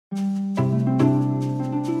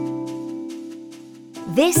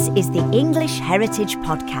This is the English Heritage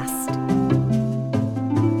Podcast.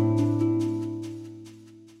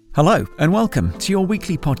 Hello and welcome to your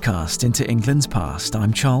weekly podcast into England's past.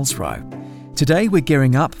 I'm Charles Rowe. Today we're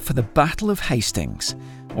gearing up for the Battle of Hastings,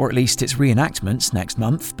 or at least its reenactments next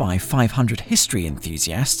month by 500 history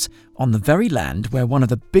enthusiasts on the very land where one of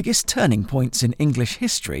the biggest turning points in English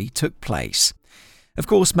history took place. Of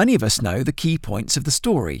course, many of us know the key points of the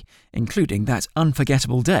story, including that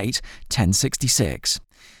unforgettable date, 1066.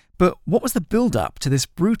 But what was the build-up to this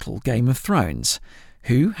brutal Game of Thrones?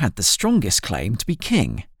 Who had the strongest claim to be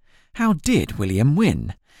king? How did William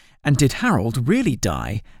win? And did Harold really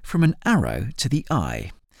die from an arrow to the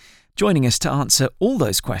eye? Joining us to answer all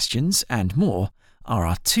those questions and more are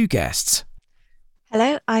our two guests.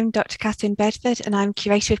 Hello, I'm Dr. Catherine Bedford and I'm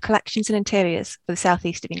Curator of Collections and Interiors for the South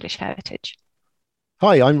East of English Heritage.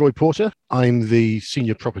 Hi, I'm Roy Porter. I'm the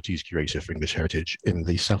Senior Properties Curator for English Heritage in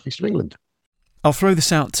the South East of England. I'll throw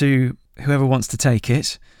this out to whoever wants to take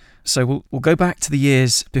it. So we'll go back to the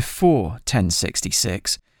years before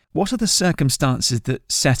 1066. What are the circumstances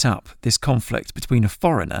that set up this conflict between a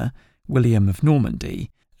foreigner, William of Normandy,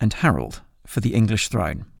 and Harold for the English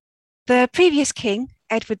throne? The previous king,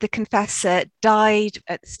 Edward the Confessor, died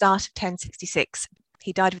at the start of 1066.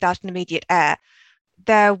 He died without an immediate heir.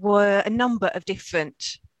 There were a number of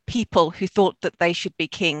different people who thought that they should be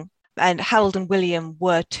king, and Harold and William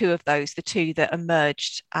were two of those, the two that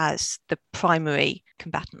emerged as the primary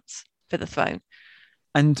combatants for the throne.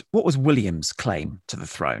 And what was William's claim to the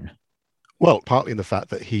throne? Well, partly in the fact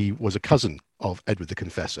that he was a cousin of Edward the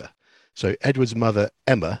Confessor. So Edward's mother,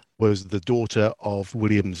 Emma, was the daughter of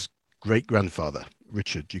William's great-grandfather,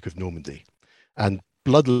 Richard, Duke of Normandy. And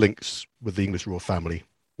blood links with the English royal family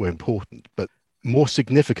were important, but more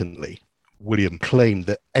significantly, William claimed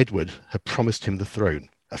that Edward had promised him the throne,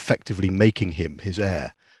 effectively making him his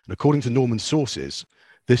heir. And according to Norman sources,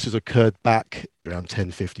 this has occurred back around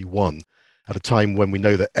 1051, at a time when we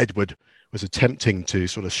know that Edward was attempting to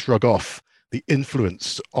sort of shrug off the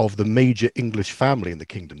influence of the major English family in the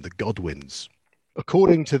kingdom, the Godwins.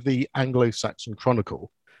 According to the Anglo-Saxon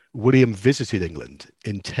Chronicle, William visited England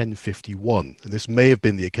in 1051, and this may have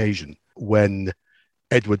been the occasion when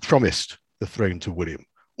Edward promised the throne to William,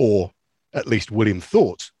 or at least William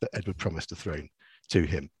thought that Edward promised the throne to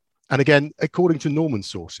him. And again, according to Norman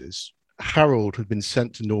sources, Harold had been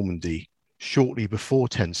sent to Normandy shortly before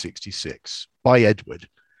 1066 by Edward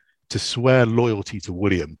to swear loyalty to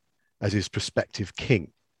William as his prospective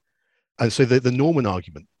king. And so the Norman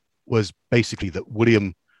argument was basically that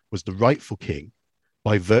William was the rightful king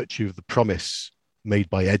by virtue of the promise made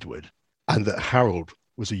by Edward, and that Harold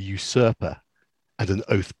was a usurper and an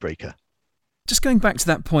oath breaker. Just going back to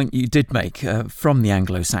that point you did make from the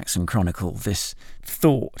Anglo-Saxon Chronicle, this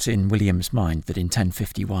thought in William's mind that in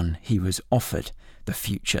 1051 he was offered the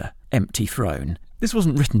future empty throne. This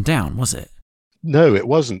wasn't written down, was it? No, it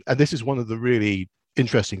wasn't. And this is one of the really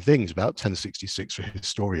interesting things about 1066 for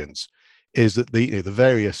historians, is that the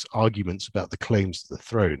various arguments about the claims to the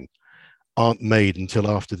throne aren't made until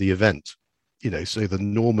after the event. So the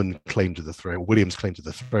Norman claim to the throne, William's claim to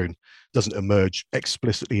the throne, doesn't emerge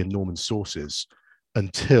explicitly in Norman sources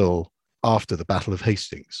until after the Battle of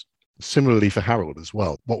Hastings. Similarly for Harold as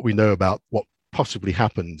well. What we know about what possibly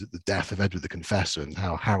happened at the death of Edward the Confessor and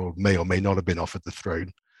how Harold may or may not have been offered the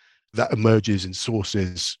throne, that emerges in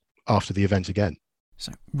sources after the event again.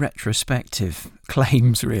 So retrospective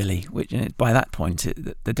claims, really, which by that point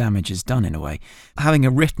the damage is done in a way. Having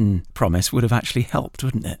a written promise would have actually helped,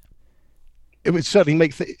 wouldn't it? It would certainly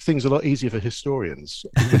make things a lot easier for historians.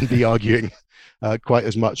 Who wouldn't be arguing quite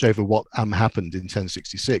as much over what happened in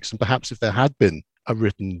 1066. And perhaps if there had been a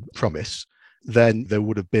written promise, then there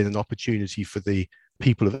would have been an opportunity for the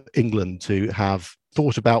people of England to have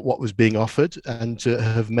thought about what was being offered and to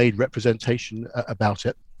have made representation about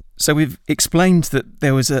it. So we've explained that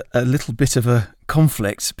there was a little bit of a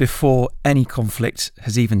conflict before any conflict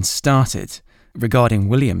has even started regarding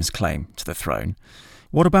William's claim to the throne.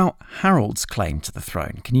 What about Harold's claim to the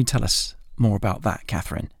throne? Can you tell us more about that,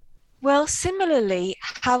 Catherine? Well, similarly,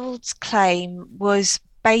 Harold's claim was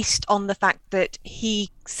based on the fact that he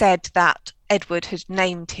said that Edward had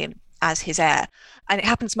named him as his heir. And it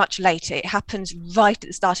happens much later. It happens right at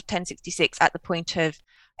the start of 1066, at the point of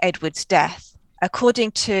Edward's death.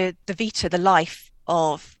 According to the Vita, the life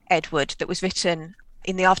of Edward that was written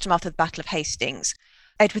in the aftermath of the Battle of Hastings,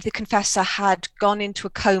 Edward the Confessor had gone into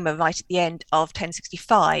a coma right at the end of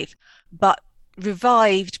 1065, but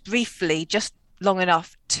revived briefly, just long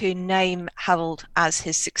enough to name Harold as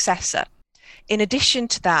his successor. In addition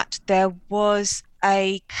to that, there was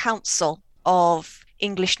a council of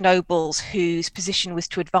English nobles whose position was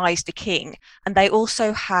to advise the king. And they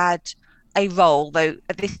also had a role, though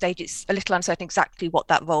at this stage it's a little uncertain exactly what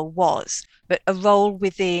that role was, but a role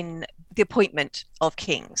within the appointment of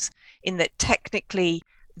kings, in that technically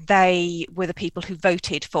they were the people who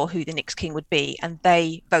voted for who the next king would be, and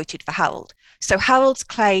they voted for Harold. So Harold's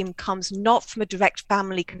claim comes not from a direct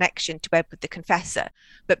family connection to Edward the Confessor,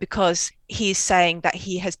 but because he is saying that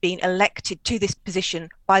he has been elected to this position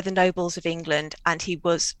by the nobles of England, and he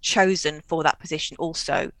was chosen for that position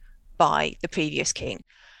also by the previous king.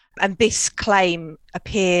 And this claim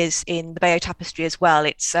appears in the Bayeux Tapestry as well.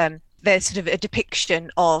 It's there's sort of a depiction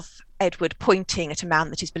of Edward pointing at a man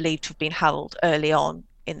that is believed to have been Harold early on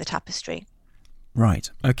in the tapestry. Right,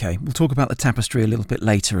 okay. We'll talk about the tapestry a little bit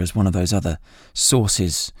later as one of those other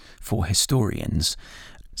sources for historians.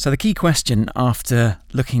 So the key question after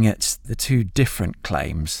looking at the two different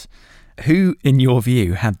claims, who, in your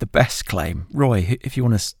view, had the best claim? Roy, if you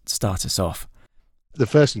want to start us off. The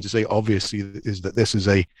first thing to say, obviously, is that this is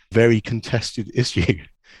a very contested issue.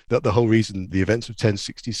 That the whole reason the events of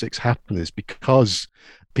 1066 happen is because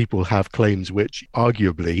people have claims which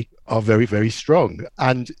arguably are very, very strong.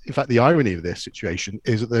 And in fact, the irony of this situation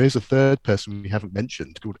is that there is a third person we haven't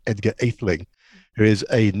mentioned called Edgar Atheling, who is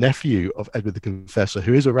a nephew of Edward the Confessor,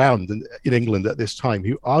 who is around in England at this time,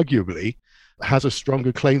 who arguably has a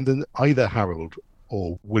stronger claim than either Harold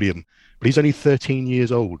or William. But he's only 13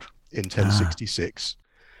 years old in 1066.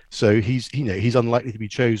 So he's unlikely to be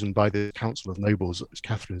chosen by the Council of Nobles, as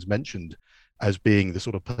Catherine has mentioned, as being the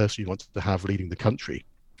sort of person you want to have leading the country.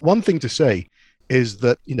 One thing to say is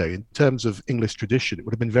that, in terms of English tradition, it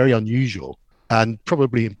would have been very unusual and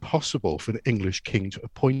probably impossible for an English king to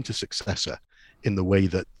appoint a successor in the way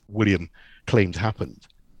that William claimed happened.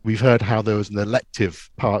 We've heard how there was an elective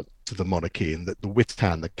part to the monarchy, and that the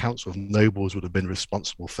Witan, the Council of Nobles, would have been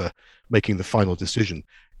responsible for making the final decision.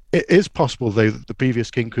 It is possible, though, that the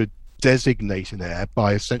previous king could designate an heir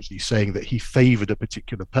by essentially saying that he favoured a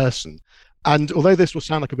particular person. And although this will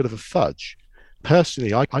sound like a bit of a fudge,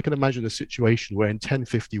 personally, I can imagine a situation where in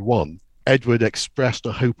 1051, Edward expressed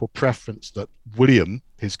a hope or preference that William,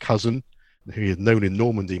 his cousin, who he had known in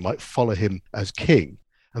Normandy, might follow him as king,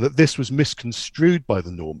 and that this was misconstrued by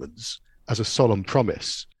the Normans as a solemn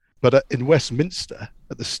promise. But in Westminster,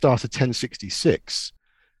 at the start of 1066,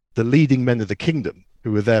 the leading men of the kingdom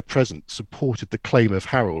who were there present supported the claim of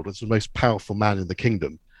Harold as the most powerful man in the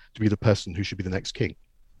kingdom to be the person who should be the next king.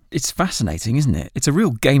 It's fascinating, isn't it? It's a real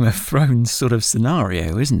Game of Thrones sort of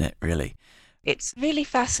scenario, isn't it, really? It's really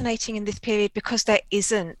fascinating in this period because there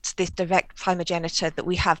isn't this direct primogeniture that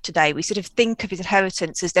we have today. We sort of think of his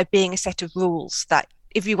inheritance as there being a set of rules that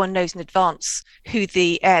everyone knows in advance who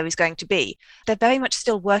the heir is going to be. They're very much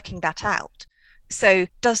still working that out. So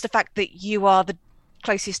does the fact that you are the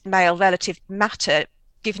closest male relative matter,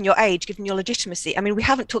 given your age, given your legitimacy? I mean, we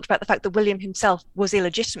haven't talked about the fact that William himself was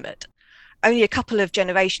illegitimate. Only a couple of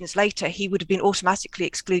generations later, he would have been automatically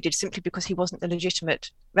excluded simply because he wasn't the legitimate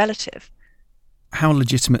relative. How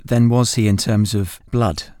legitimate then was he in terms of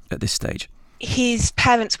blood at this stage? His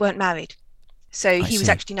parents weren't married. So he was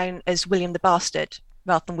see. actually known as William the Bastard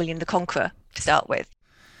rather than William the Conqueror to start with.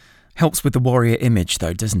 Helps with the warrior image,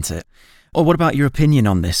 though, doesn't it? Or what about your opinion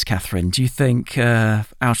on this, Catherine? Do you think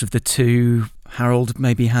out of the two, Harold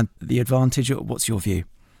maybe had the advantage, or what's your view?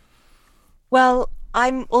 Well,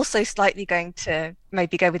 I'm also slightly going to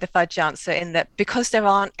maybe go with the fudge answer, in that because there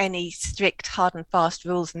aren't any strict hard and fast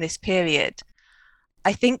rules in this period,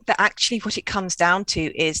 I think that actually what it comes down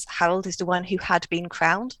to is Harold is the one who had been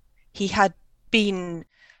crowned. He had been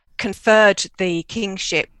conferred the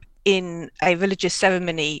kingship in a religious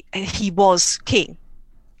ceremony. He was king.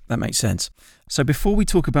 That makes sense. So before we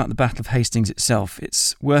talk about the Battle of Hastings itself,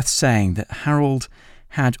 it's worth saying that Harold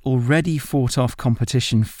had already fought off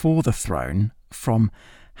competition for the throne from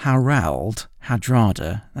Harald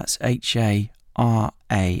Hardrada, that's Harald,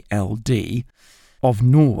 of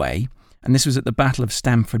Norway, and this was at the Battle of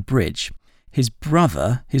Stamford Bridge. His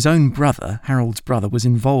own brother, Harold's brother, was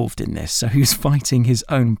involved in this, so he was fighting his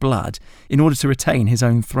own blood in order to retain his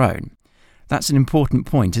own throne. That's an important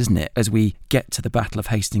point, isn't it, as we get to the Battle of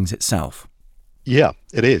Hastings itself? Yeah,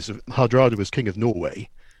 it is. Hardrada was king of Norway,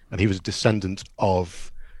 and he was a descendant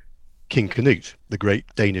of King Canute, the great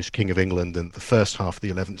Danish king of England in the first half of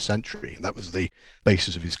the 11th century. That was the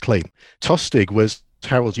basis of his claim. Tostig was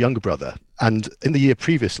Harold's younger brother, and in the year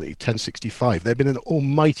previously, 1065, there had been an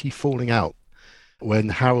almighty falling out when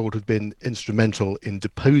Harold had been instrumental in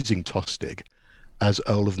deposing Tostig as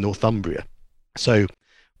Earl of Northumbria. So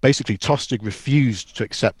basically, Tostig refused to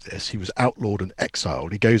accept this. He was outlawed and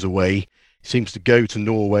exiled. He goes away, seems to go to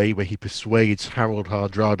Norway, where he persuades Harald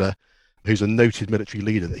Hardrada who's a noted military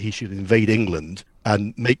leader, that he should invade England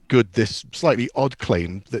and make good this slightly odd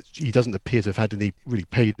claim that he doesn't appear to have had any really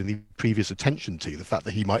paid any previous attention to, the fact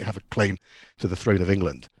that he might have a claim to the throne of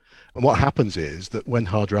England. And what happens is that when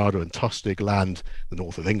Hardrada and Tostig land the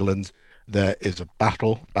north of England, there is a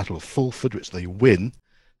battle of Fulford, which they win.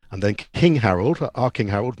 And then King Harold, our King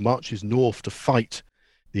Harold, marches north to fight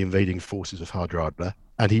the invading forces of Hardrada,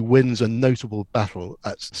 and he wins a notable battle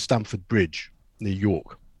at Stamford Bridge near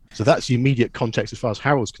York. So that's the immediate context as far as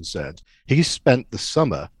Harold's concerned. He's spent the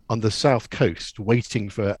summer on the south coast waiting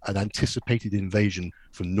for an anticipated invasion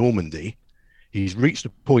from Normandy. He's reached a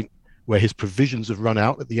point where his provisions have run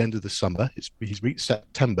out at the end of the summer. He's reached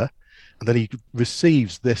September, and then he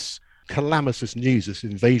receives this calamitous news, this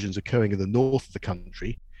invasion's occurring in the north of the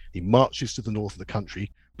country. He marches to the north of the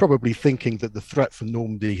country, probably thinking that the threat from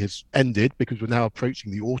Normandy has ended because we're now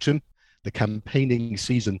approaching the autumn. The campaigning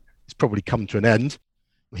season has probably come to an end.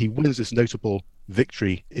 He wins this notable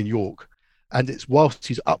victory in York, and it's whilst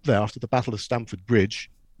he's up there after the Battle of Stamford Bridge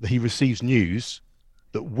that he receives news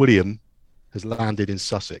that William has landed in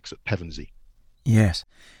Sussex at Pevensey. Yes.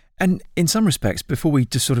 And in some respects, before we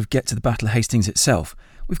just sort of get to the Battle of Hastings itself,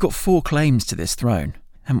 we've got 4 claims to this throne,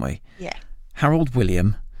 haven't we? Yeah. Harold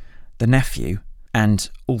William, the nephew, and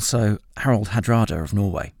also Harold Hardrada of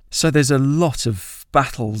Norway. So there's a lot of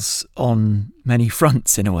battles on many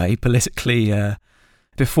fronts, in a way, politically,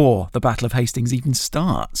 before the Battle of Hastings even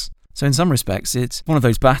starts. So in some respects, it's one of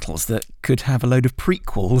those battles that could have a load of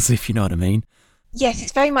prequels, if you know what I mean. Yes,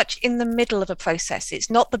 it's very much in the middle of a process. It's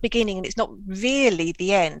not the beginning and it's not really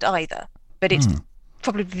the end either, but it's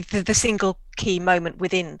probably the single key moment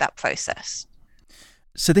within that process.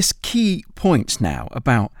 So this key point now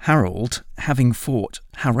about Harold having fought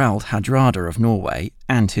Harald Hardrada of Norway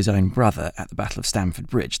and his own brother at the Battle of Stamford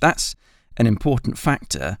Bridge, that's an important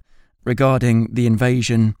factor regarding the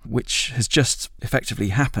invasion which has just effectively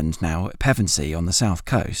happened now at Pevensey on the south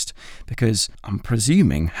coast, because I'm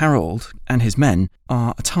presuming Harold and his men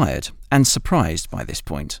are tired and surprised by this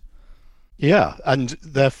point. Yeah, and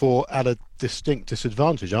therefore at a distinct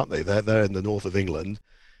disadvantage, aren't they? They're in the north of England.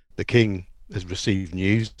 The king has received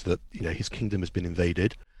news that his kingdom has been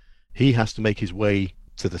invaded. He has to make his way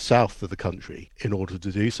to the south of the country in order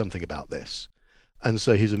to do something about this. And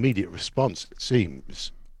so his immediate response, it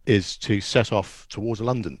seems, is to set off towards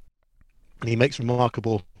London. And he makes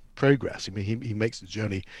remarkable progress. I mean, he makes the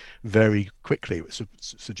journey very quickly, which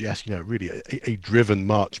suggests, really a driven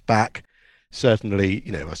march back. Certainly,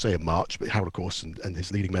 I say a march, but Harold, of course, and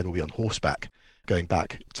his leading men will be on horseback going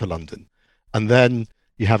back to London. And then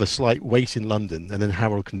you have a slight wait in London, and then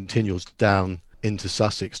Harold continues down into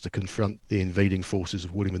Sussex to confront the invading forces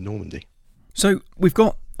of William and Normandy. So we've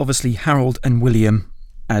got, obviously, Harold and William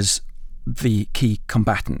as the key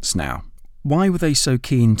combatants now. Why were they so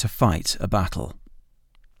keen to fight a battle?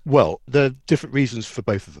 Well, there are different reasons for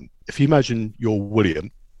both of them. If you imagine you're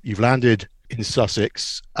William, you've landed in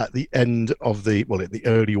Sussex at the end of at the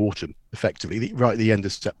early autumn, effectively, right at the end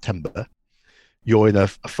of September. You're in a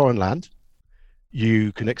foreign land.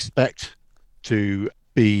 You can expect to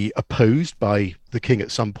be opposed by the king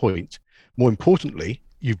at some point. More importantly,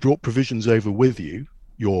 you've brought provisions over with you.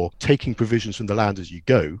 You're taking provisions from the land as you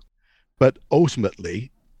go. But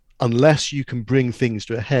ultimately, unless you can bring things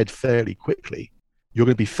to a head fairly quickly, you're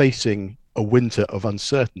going to be facing a winter of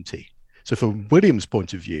uncertainty. So from William's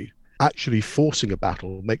point of view, actually forcing a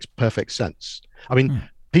battle makes perfect sense. I mean,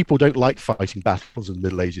 people don't like fighting battles in the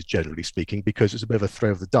Middle Ages, generally speaking, because it's a bit of a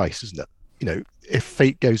throw of the dice, isn't it? If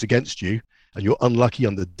fate goes against you and you're unlucky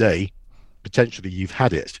on the day, potentially you've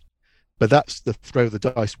had it. But that's the throw of the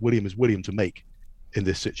dice William is willing to make in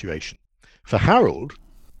this situation. For Harold,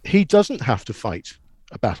 he doesn't have to fight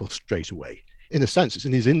a battle straight away. In a sense, it's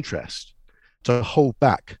in his interest to hold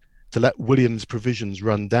back, to let William's provisions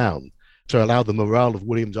run down, to allow the morale of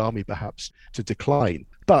William's army perhaps to decline.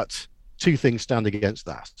 But 2 things stand against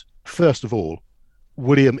that. First of all,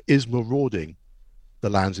 William is marauding the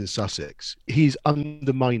lands in Sussex. He's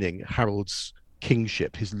undermining Harold's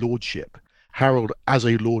kingship, his lordship. Harold, as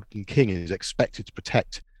a lord and king, is expected to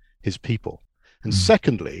protect his people. And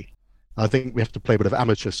secondly, I think we have to play a bit of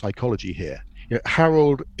amateur psychology here.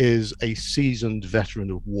 Harold is a seasoned veteran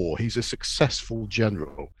of war. He's a successful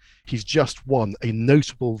general. He's just won a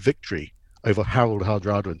notable victory over Harold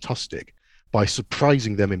Hardrada and Tostig by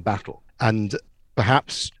surprising them in battle. And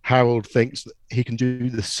perhaps Harold thinks that he can do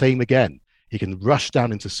the same again. He can rush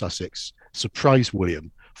down into Sussex, surprise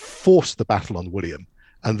William, force the battle on William,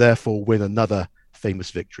 and therefore win another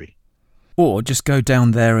famous victory. Or just go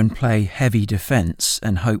down there and play heavy defence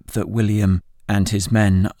and hope that William and his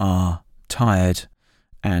men are tired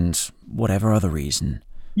and whatever other reason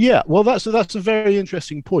Yeah, well, that's a very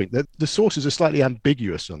interesting point. That the sources are slightly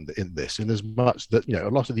ambiguous in this, in as much that a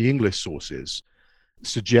lot of the English sources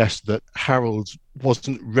suggest that Harold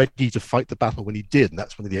wasn't ready to fight the battle when he did, and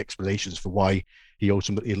that's one of the explanations for why he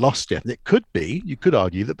ultimately lost it. And it could be, you could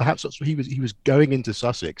argue that perhaps that's what he was going into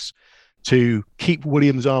Sussex to keep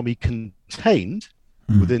William's army contained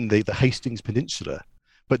within the Hastings Peninsula,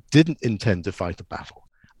 but didn't intend to fight a battle.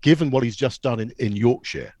 Given what he's just done in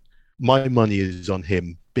Yorkshire, my money is on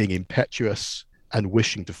him being impetuous and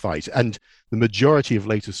wishing to fight. And the majority of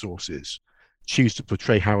later sources choose to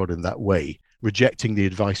portray Harold in that way, rejecting the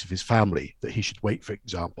advice of his family that he should wait, for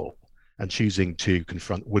example, and choosing to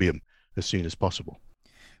confront William as soon as possible.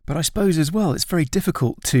 But I suppose as well, it's very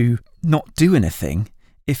difficult to not do anything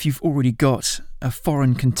if you've already got a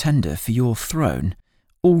foreign contender for your throne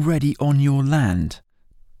already on your land.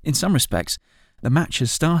 In some respects, the match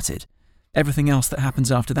has started. Everything else that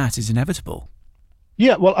happens after that is inevitable.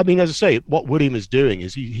 Yeah, well, I mean, as I say, what William is doing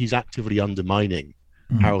is he's actively undermining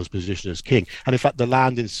Harold's position as king. And in fact, the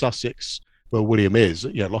land in Sussex where William is,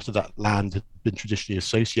 a lot of that land had been traditionally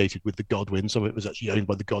associated with the Godwins. Some of it was actually owned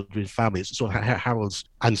by the Godwin family. It's sort of Harold's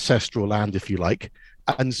ancestral land, if you like.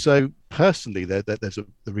 And so personally, there's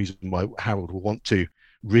the reason why Harold will want to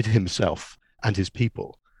rid himself and his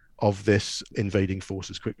people of this invading force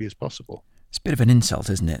as quickly as possible. It's a bit of an insult,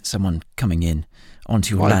 isn't it? Someone coming in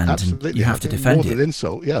onto your land absolutely. And you have to defend More it. than an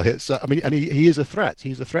insult, yeah. It's, and he is a threat.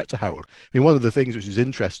 He's a threat to Harold. I mean, one of the things which is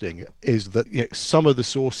interesting is that some of the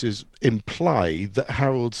sources imply that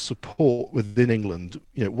Harold's support within England,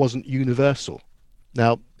 wasn't universal.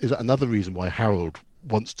 Now, is that another reason why Harold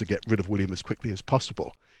wants to get rid of William as quickly as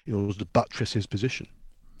possible in order to buttress his position?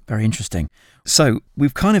 Very interesting. So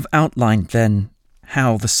we've kind of outlined then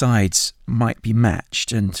how the sides might be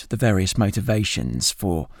matched and the various motivations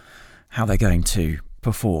for how they're going to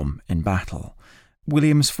perform in battle.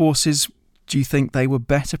 William's forces, do you think they were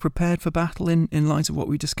better prepared for battle in light of what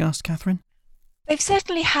we discussed, Catherine? They've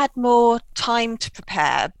certainly had more time to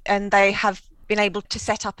prepare, and they have been able to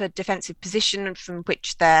set up a defensive position from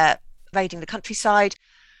which they're raiding the countryside.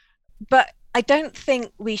 But I don't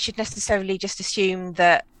think we should necessarily just assume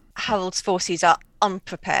that Harold's forces are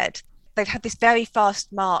unprepared. They've had this very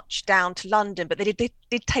fast march down to London, but they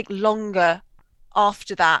did take longer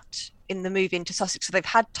after that in the move into Sussex. So they've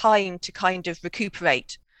had time to kind of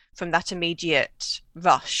recuperate from that immediate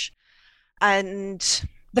rush. And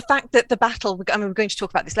the fact that the battle, we're going to talk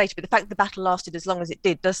about this later, but the fact that the battle lasted as long as it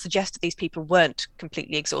did does suggest that these people weren't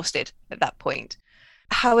completely exhausted at that point.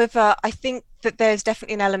 However, I think that there's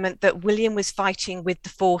definitely an element that William was fighting with the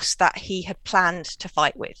force that he had planned to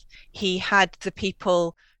fight with. He had the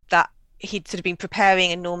people that he'd sort of been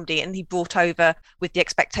preparing in Normandy, and he brought over with the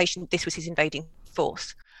expectation that this was his invading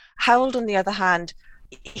force. Harold, on the other hand,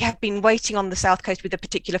 he had been waiting on the south coast with a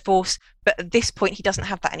particular force, but at this point he doesn't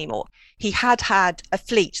have that anymore. He had a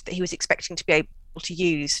fleet that he was expecting to be able to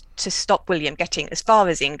use to stop William getting as far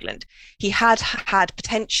as England. He had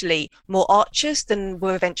potentially more archers than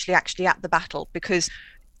were eventually actually at the battle, because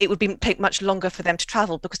it would take much longer for them to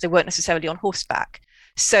travel because they weren't necessarily on horseback.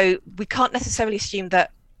 So we can't necessarily assume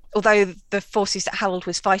that, although the forces that Harold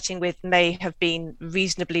was fighting with may have been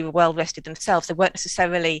reasonably well rested themselves, they weren't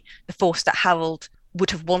necessarily the force that Harold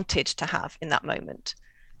would have wanted to have in that moment.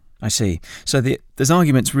 I see. So there's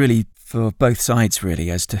arguments really for both sides, really,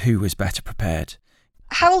 as to who was better prepared.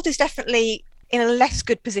 Harold is definitely in a less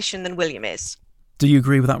good position than William is. Do you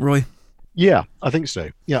agree with that, Roy? Yeah, I think so.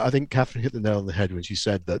 Yeah, I think Catherine hit the nail on the head when she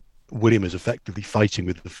said that William is effectively fighting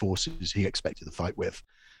with the forces he expected to fight with.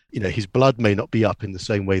 His blood may not be up in the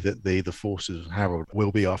same way that the forces of Harold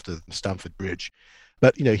will be after Stamford Bridge,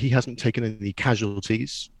 but he hasn't taken any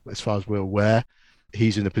casualties as far as we're aware.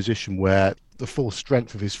 He's in a position where the full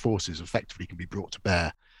strength of his forces effectively can be brought to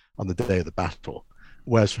bear on the day of the battle.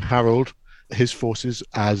 Whereas for Harold, his forces,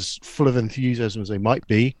 as full of enthusiasm as they might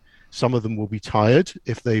be, some of them will be tired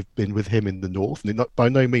if they've been with him in the north. And by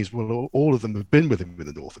no means will all of them have been with him in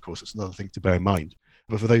the north, of course. It's another thing to bear in mind.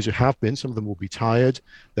 But for those who have been, some of them will be tired.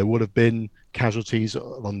 There would have been casualties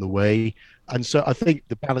along the way. And so I think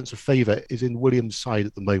the balance of favour is in William's side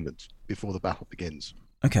at the moment before the battle begins.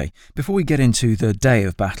 Okay, before we get into the day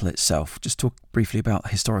of battle itself, just talk briefly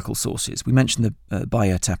about historical sources. We mentioned the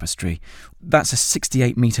Bayeux tapestry. That's a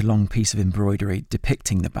 68-metre long piece of embroidery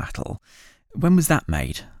depicting the battle. When was that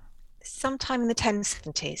made? Sometime in the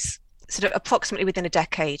 1070s, sort of approximately within a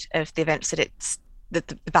decade of the events that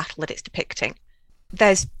the battle that it's depicting.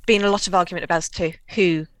 There's been a lot of argument as to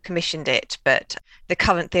who commissioned it, but the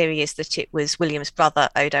current theory is that it was William's brother,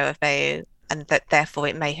 Odo of Bayeux, and that therefore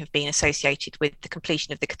it may have been associated with the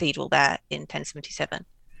completion of the cathedral there in 1077.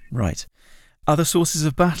 Right. Other sources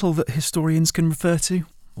of battle that historians can refer to?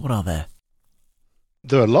 What are there?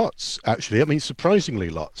 There are lots, actually. I mean, surprisingly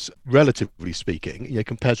lots, relatively speaking,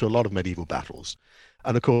 compared to a lot of medieval battles.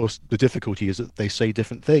 And of course, the difficulty is that they say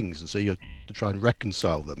different things. And so you have to try and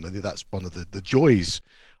reconcile them. I think that's one of the joys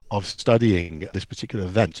of studying this particular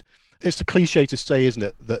event. It's a cliche to say, isn't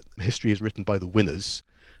it, that history is written by the winners.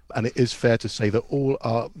 And it is fair to say that all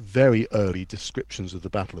our very early descriptions of the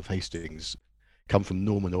Battle of Hastings come from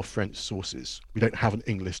Norman or French sources. We don't have an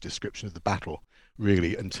English description of the battle,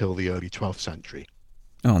 really, until the early 12th century.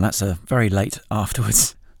 Oh, that's a very late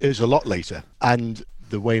afterwards. It was a lot later, and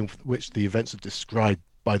the way in which the events are described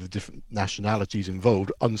by the different nationalities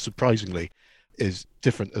involved, unsurprisingly, is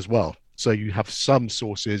different as well. So you have some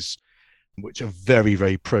sources which are very,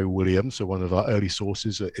 very pro-William. So one of our early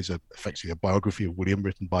sources is effectively a biography of William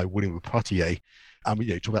written by William of Poitiers. And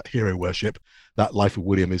you talk about hero worship. That life of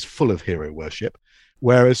William is full of hero worship.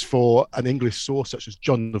 Whereas for an English source such as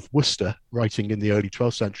John of Worcester, writing in the early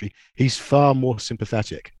 12th century, he's far more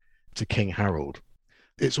sympathetic to King Harold.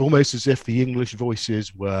 It's almost as if the English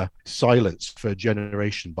voices were silenced for a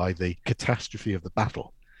generation by the catastrophe of the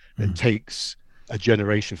battle. It takes a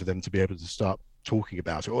generation for them to be able to start talking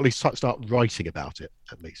about it, or at least start writing about it,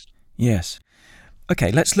 at least. Yes.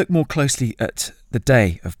 Okay, let's look more closely at the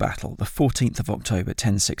day of battle, the 14th of October,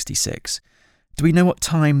 1066. Do we know what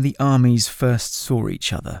time the armies first saw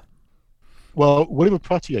each other? Well, William of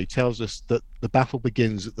Poitiers tells us that the battle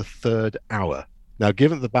begins at the 3rd hour. Now,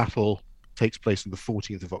 given that the battle takes place on the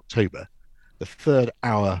 14th of October, the 3rd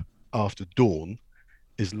hour after dawn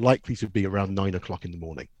is likely to be around 9 o'clock in the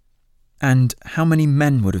morning. And how many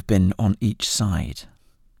men would have been on each side?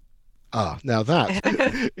 Now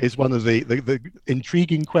that is one of the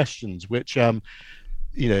intriguing questions which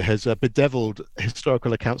has bedeviled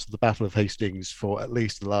historical accounts of the Battle of Hastings for at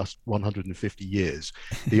least the last 150 years.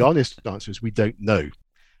 The honest answer is we don't know.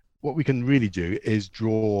 What we can really do is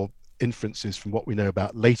draw inferences from what we know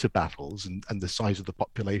about later battles and the size of the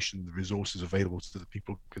population, the resources available to the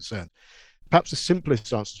people concerned. Perhaps the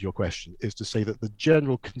simplest answer to your question is to say that the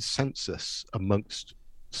general consensus amongst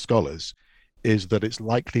scholars is that it's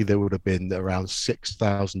likely there would have been around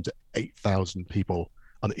 6,000 to 8,000 people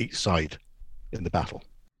on each side in the battle.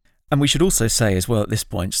 And we should also say as well at this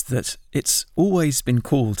point that it's always been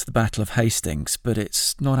called the Battle of Hastings, but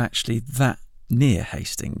it's not actually that near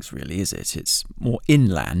Hastings, really, is it? It's more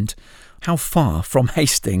inland. How far from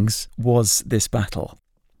Hastings was this battle?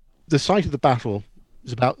 The site of the battle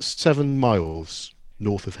is about 7 miles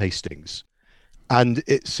north of Hastings. And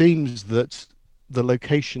it seems that the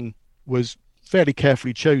location was fairly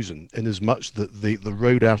carefully chosen, in as much that the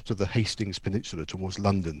road out of the Hastings Peninsula towards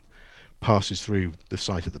London passes through the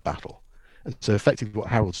site of the battle. And so effectively what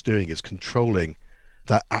Harold's doing is controlling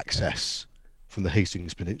that access from the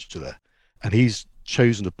Hastings Peninsula. And he's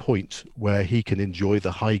chosen a point where he can enjoy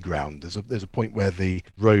the high ground. There's a point where the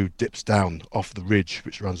road dips down off the ridge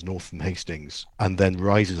which runs north from Hastings and then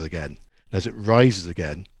rises again. And as it rises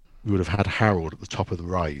again, we would have had Harold at the top of the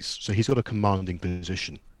rise. So he's got a commanding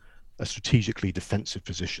position, a strategically defensive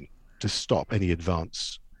position to stop any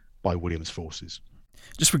advance by William's forces.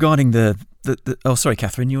 Just regarding the oh, sorry,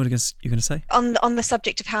 Catherine, you were going to say? On the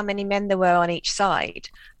subject of how many men there were on each side,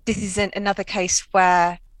 this is another case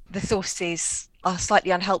where the sources are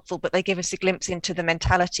slightly unhelpful, but they give us a glimpse into the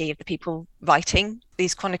mentality of the people writing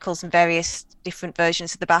these chronicles and various different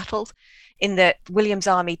versions of the battles, in that William's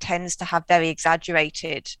army tends to have very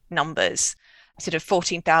exaggerated numbers, sort of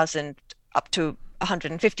 14,000 up to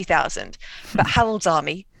 150,000. But Harold's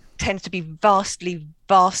army tends to be vastly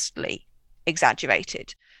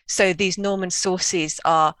exaggerated. So these Norman sources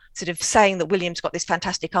are sort of saying that William's got this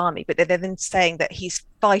fantastic army, but they're then saying that he's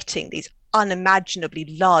fighting these unimaginably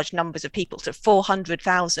large numbers of people, so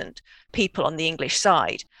 400,000 people on the English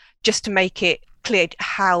side, just to make it clear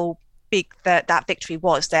how big that victory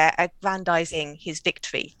was. They're aggrandizing his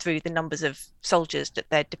victory through the numbers of soldiers that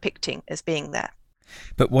they're depicting as being there.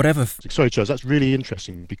 But whatever... Sorry, Charles, that's really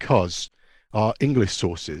interesting because our English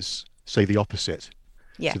sources say the opposite.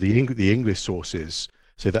 Yeah. So the English sources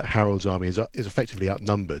say that Harold's army is effectively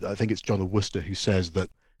outnumbered. I think it's John of Worcester who says that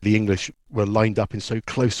the English were lined up in so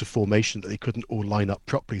close a formation that they couldn't all line up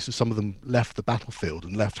properly. So some of them left the battlefield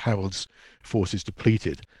and left Harold's forces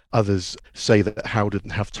depleted. Others say that Harold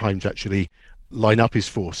didn't have time to actually line up his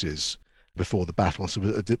forces before the battle, so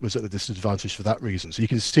it was at a disadvantage for that reason. So you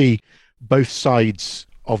can see both sides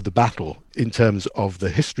of the battle in terms of the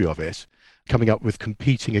history of it, coming up with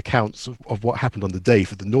competing accounts of what happened on the day.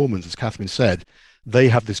 For the Normans, as Catherine said, they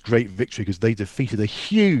have this great victory because they defeated a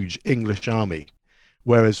huge English army.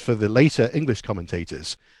 Whereas for the later English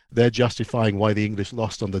commentators, they're justifying why the English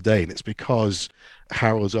lost on the day. And it's because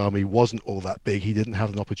Harold's army wasn't all that big. He didn't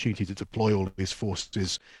have an opportunity to deploy all of his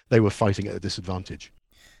forces. They were fighting at a disadvantage.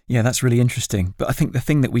 Yeah, that's really interesting. But I think the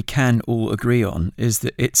thing that we can all agree on is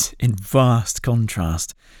that it's in vast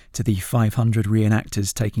contrast to the 500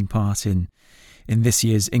 reenactors taking part in this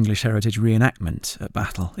year's English Heritage reenactment at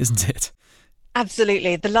Battle, isn't it?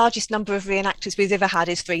 Absolutely. The largest number of reenactors we've ever had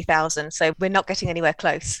is 3,000, so we're not getting anywhere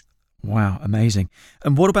close. Wow, amazing.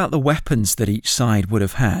 And what about the weapons that each side would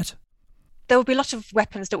have had? There will be a lot of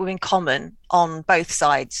weapons that were in common on both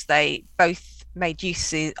sides. They both made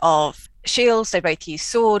use of shields, they both used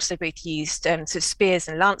swords, they both used sort of spears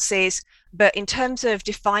and lances. But in terms of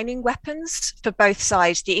defining weapons for both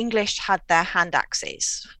sides, the English had their hand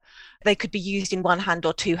axes. They could be used in one hand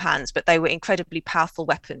or two hands, but they were incredibly powerful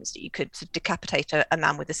weapons that you could decapitate a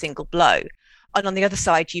man with a single blow. And on the other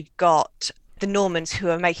side, you've got the Normans, who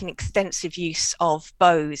are making extensive use of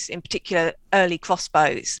bows, in particular early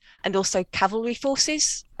crossbows, and also cavalry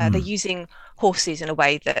forces. They're using horses in a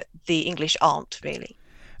way that the English aren't really.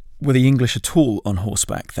 Were the English at all on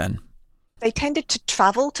horseback then? They tended to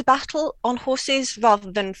travel to battle on horses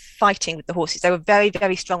rather than fighting with the horses. They were very,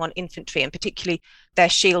 very strong on infantry, and particularly their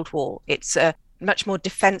shield wall. It's a much more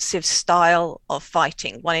defensive style of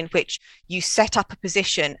fighting, one in which you set up a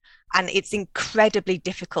position and it's incredibly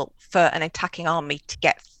difficult for an attacking army to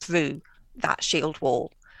get through that shield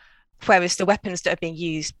wall. Whereas the weapons that are being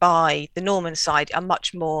used by the Norman side are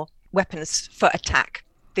much more weapons for attack.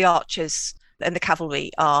 The archers and the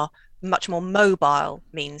cavalry are much more mobile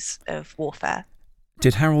means of warfare.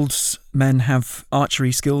 Did Harold's men have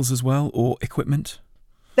archery skills as well, or equipment?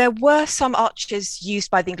 There were some archers used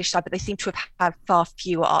by the English side, but they seem to have had far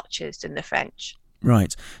fewer archers than the French.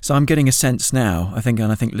 Right. So I'm getting a sense now, I think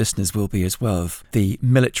listeners will be as well, of the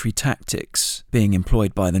military tactics being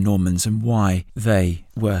employed by the Normans and why they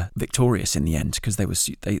were victorious in the end, because they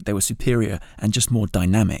were superior and just more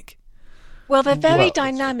dynamic. Well, they're very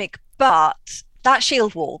dynamic, but that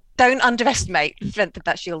shield wall, don't underestimate the strength of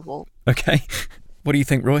that shield wall. Okay. What do you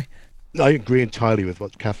think, Roy? I agree entirely with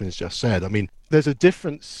what Catherine's just said. I mean, there's a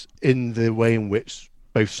difference in the way in which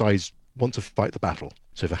both sides want to fight the battle.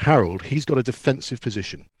 So for Harold, he's got a defensive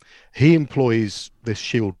position. He employs this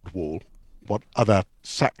shield wall, what other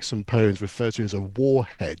Saxon poems refer to as a war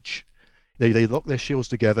hedge. They lock their shields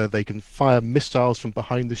together. They can fire missiles from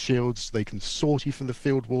behind the shields. They can sortie from the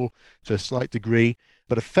field wall to a slight degree,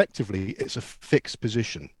 but effectively it's a fixed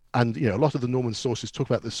position. And a lot of the Norman sources talk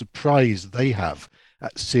about the surprise they have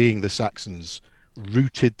at seeing the Saxons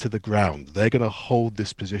rooted to the ground. They're going to hold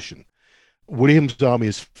this position. William's army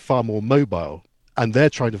is far more mobile, and they're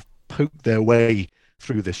trying to poke their way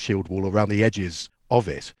through this shield wall around the edges of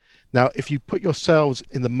it. Now, if you put yourselves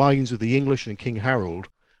in the minds of the English and King Harold,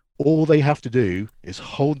 all they have to do is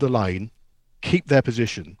hold the line, keep their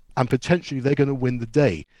position, and potentially they're going to win the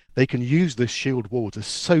day. They can use this shield wall to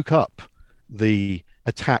soak up the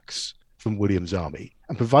attacks from William's army,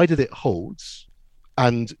 and provided it holds,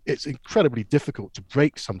 and it's incredibly difficult to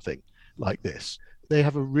break something like this, they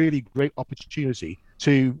have a really great opportunity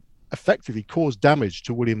to effectively cause damage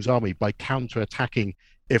to William's army by counter-attacking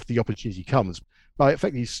if the opportunity comes, by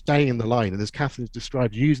effectively staying in the line, and as Catherine has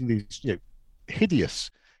described, using these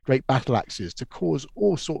hideous great battle axes to cause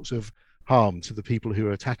all sorts of harm to the people who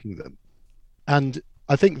are attacking them. And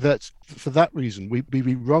I think that for that reason, we'd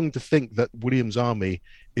be wrong to think that William's army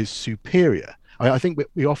is superior. I think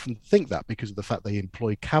we often think that because of the fact they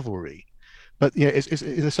employ cavalry. But it's,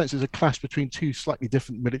 in a sense, it's a clash between two slightly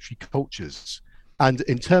different military cultures. And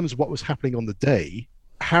in terms of what was happening on the day,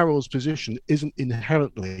 Harold's position isn't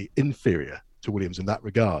inherently inferior to William's in that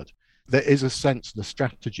regard. There is a sense and a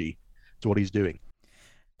strategy to what he's doing.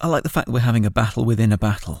 I like the fact that we're having a battle within a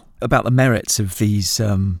battle, about the merits of these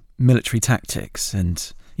military tactics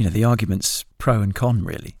and, the arguments pro and con,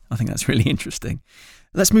 really. I think that's really interesting.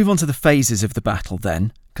 Let's move on to the phases of the battle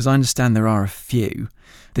then, because I understand there are a few.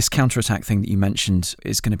 This counterattack thing that you mentioned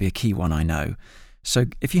is going to be a key one, I know. So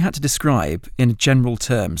if you had to describe, in general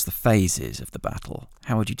terms, the phases of the battle,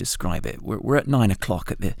 how would you describe it? We're at 9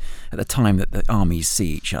 o'clock at the time that the armies see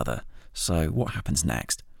each other. So what happens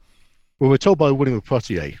next? Well, we're told by William of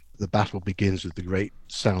Poitiers the battle begins with the great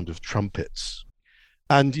sound of trumpets.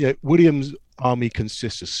 And William's army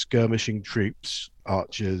consists of skirmishing troops,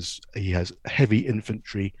 archers, he has heavy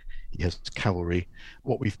infantry, he has cavalry.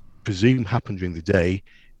 What we presume happened during the day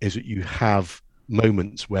is that you have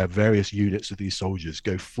moments where various units of these soldiers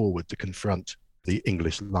go forward to confront the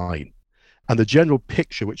English line. And the general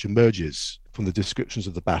picture which emerges from the descriptions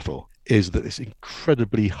of the battle is that it's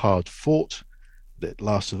incredibly hard fought, that it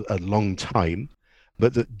lasts a long time,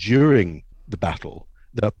 but that during the battle,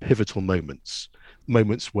 there are pivotal moments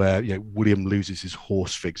where William loses his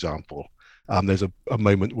horse, for example. There's a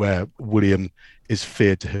moment where William is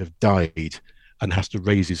feared to have died and has to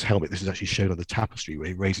raise his helmet. This is actually shown on the tapestry, where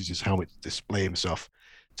he raises his helmet to display himself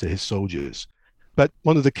to his soldiers. But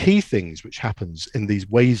one of the key things which happens in these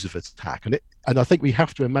waves of attack, and I think we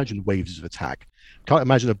have to imagine waves of attack. Can't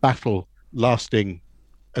imagine a battle lasting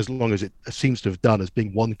as long as it seems to have done as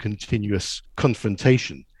being one continuous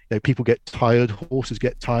confrontation. People get tired, horses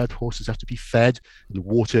get tired, horses have to be fed and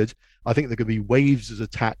watered. I think there could be waves of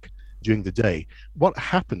attack during the day. What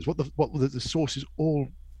happens, what the sources all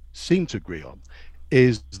seem to agree on,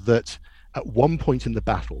 is that at one point in the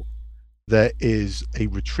battle, there is a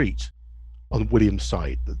retreat on William's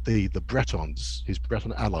side. The Bretons, his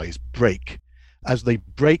Breton allies, break. As they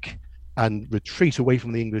break and retreat away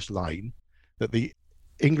from the English line, that the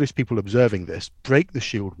English people observing this break the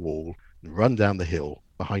shield wall and run down the hill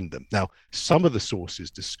behind them. Now, some of the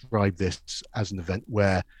sources describe this as an event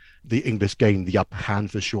where the English gained the upper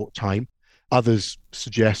hand for a short time. Others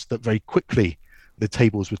suggest that very quickly the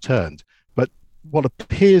tables were turned. But what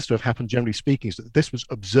appears to have happened, generally speaking, is that this was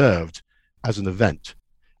observed as an event,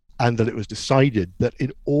 and that it was decided that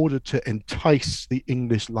in order to entice the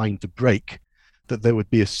English line to break, that there would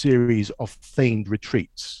be a series of feigned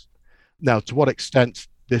retreats. Now, to what extent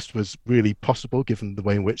this was really possible, given the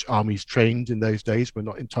way in which armies trained in those days, we're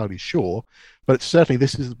not entirely sure. But certainly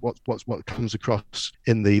this is what comes across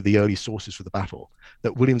in the early sources for the battle,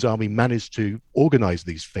 that William's army managed to organize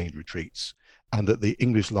these feigned retreats, and that the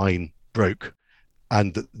English line broke,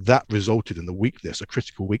 and that resulted in a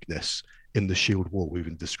critical weakness in the shield wall we've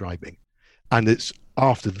been describing. And it's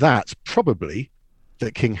after that, probably,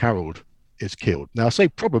 that King Harold is killed. Now, I say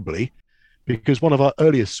probably because one of our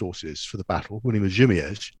earliest sources for the battle, William of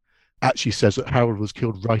Jumièges, actually says that Harold was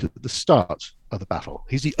killed right at the start of the battle.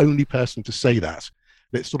 He's the only person to say that.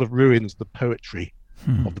 It sort of ruins the poetry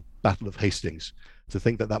of the Battle of Hastings to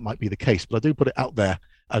think that that might be the case. But I do put it out there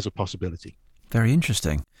as a possibility. Very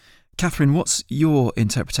interesting. Catherine, what's your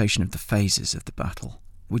interpretation of the phases of the battle?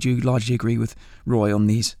 Would you largely agree with Roy on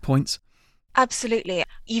these points? Absolutely.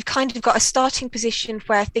 You've kind of got a starting position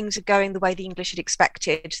where things are going the way the English had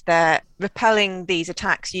expected. They're repelling these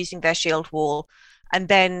attacks using their shield wall. And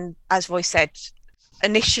then, as Roy said,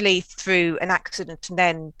 initially through an accident and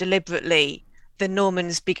then deliberately, the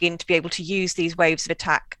Normans begin to be able to use these waves of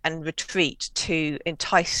attack and retreat to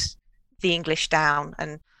entice the English down.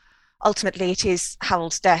 And ultimately, it is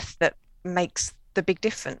Harold's death that makes the big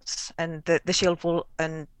difference. And the shield wall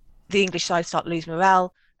and the English side start to lose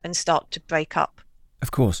morale and start to break up. Of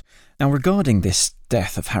course. Now, regarding this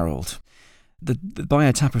death of Harold, the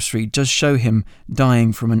Bayeux Tapestry does show him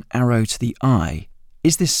dying from an arrow to the eye.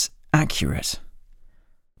 Is this accurate?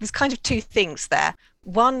 There's kind of two things there.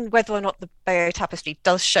 One, whether or not the Bayeux Tapestry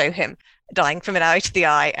does show him dying from an arrow to the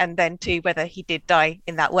eye, and then two, whether he did die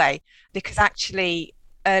in that way. Because actually,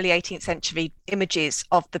 early 18th century images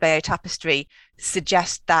of the Bayeux Tapestry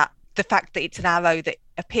suggest that the fact that it's an arrow that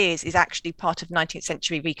appears is actually part of 19th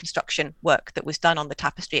century reconstruction work that was done on the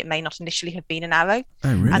tapestry. It may not initially have been an arrow.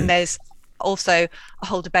 Oh, really? And there's also a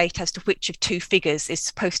whole debate as to which of two figures is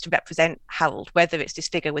supposed to represent Harold, whether it's this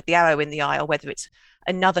figure with the arrow in the eye or whether it's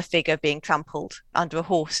another figure being trampled under a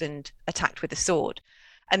horse and attacked with a sword.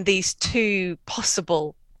 And these two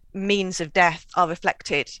possible means of death are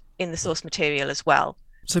reflected in the source material as well.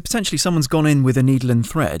 So potentially someone's gone in with a needle and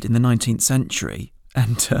thread in the 19th century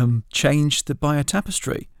and changed the Bayeux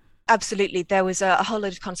Tapestry. Absolutely. There was a whole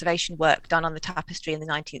load of conservation work done on the tapestry in the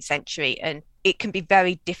 19th century, and it can be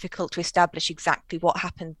very difficult to establish exactly what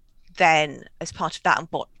happened then as part of that and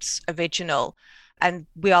what's original. And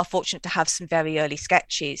we are fortunate to have some very early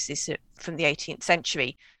sketches from the 18th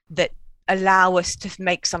century that allow us to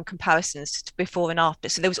make some comparisons to before and after.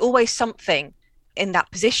 So there was always something in that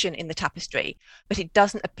position in the tapestry, but it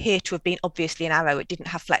doesn't appear to have been obviously an arrow. It didn't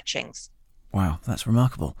have fletchings. Wow, that's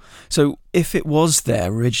remarkable. So if it was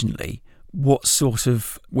there originally, what sort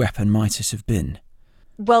of weapon might it have been?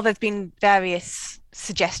 Well, there've been various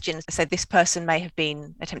suggestions. So this person may have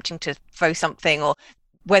been attempting to throw something, or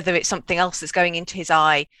whether it's something else that's going into his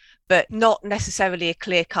eye, but not necessarily a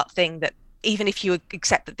clear-cut thing that even if you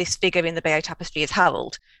accept that this figure in the Bayeux Tapestry is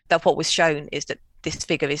Harold, that what was shown is that this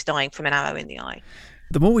figure is dying from an arrow in the eye.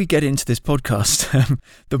 The more we get into this podcast,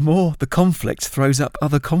 the more the conflict throws up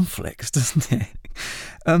other conflicts, doesn't it?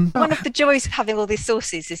 One of the joys of having all these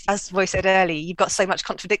sources is, as Roy said earlier, you've got so much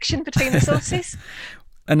contradiction between the sources.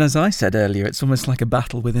 And as I said earlier, it's almost like a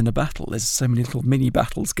battle within a battle. There's so many little mini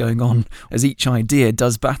battles going on as each idea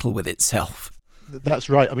does battle with itself. That's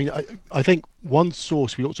right. I mean, I think one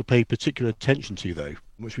source we ought to pay particular attention to, though,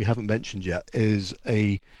 which we haven't mentioned yet, is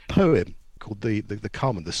a poem called the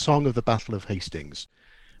Carmen, the Song of the Battle of Hastings,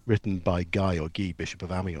 written by Guy, Bishop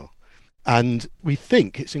of Amiens. And we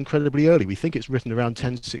think it's incredibly early. We think it's written around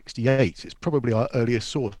 1068. It's probably our earliest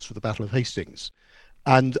source for the Battle of Hastings.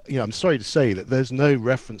 And, I'm sorry to say that there's no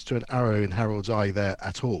reference to an arrow in Harold's eye there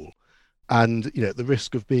at all. And, at the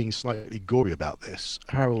risk of being slightly gory about this,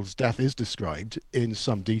 Harold's death is described in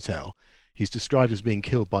some detail. He's described as being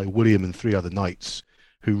killed by William and 3 other knights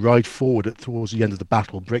who ride forward towards the end of the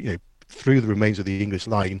battle, through the remains of the English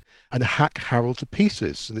line and hack Harold to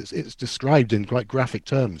pieces. And it's described in quite graphic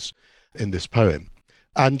terms in this poem.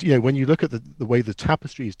 And, when you look at the way the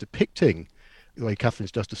tapestry is depicting, the way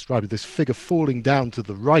Catherine's just described it, this figure falling down to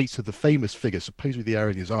the right of the famous figure, supposedly the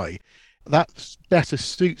arrow in his eye, that better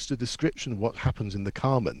suits the description of what happens in the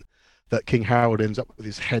Carmen, that King Harold ends up with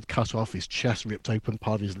his head cut off, his chest ripped open,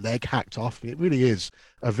 part of his leg hacked off. It really is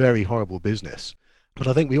a very horrible business. But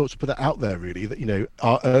I think we ought to put that out there, really, that,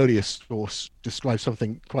 our earliest source describes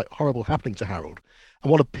something quite horrible happening to Harold.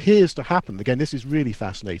 And what appears to happen, again, this is really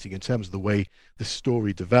fascinating in terms of the way the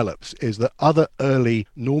story develops, is that other early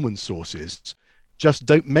Norman sources just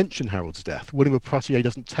don't mention Harold's death. William of Poitiers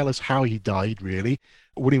doesn't tell us how he died, really.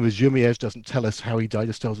 William of Jumièges doesn't tell us how he died,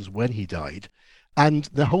 just tells us when he died. And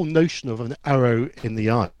the whole notion of an arrow in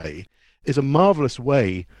the eye is a marvelous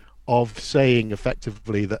way of saying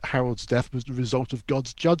effectively that Harold's death was the result of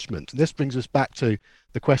God's judgment. And this brings us back to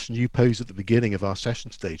the question you posed at the beginning of our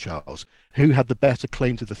session today, Charles. Who had the better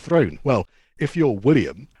claim to the throne? Well, if you're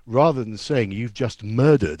William, rather than saying you've just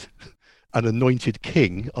murdered an anointed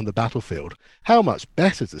king on the battlefield, how much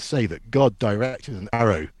better to say that God directed an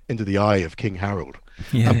arrow into the eye of King Harold.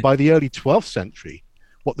 Yeah. And by the early 12th century,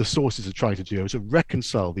 what the sources are trying to do is to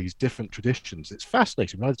reconcile these different traditions. It's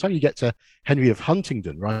fascinating. By the time you get to Henry of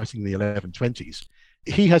Huntingdon, writing in the 1120s,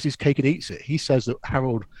 he has his cake and eats it. He says that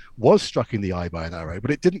Harold was struck in the eye by an arrow,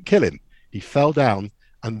 but it didn't kill him. He fell down,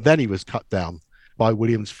 and then he was cut down by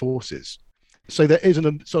William's forces. So there is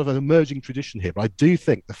sort of an emerging tradition here. But I do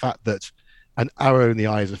think the fact that an arrow in the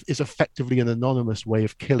eye is effectively an anonymous way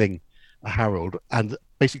of killing a Harold and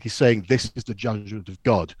basically saying this is the judgment of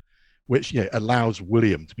God, which allows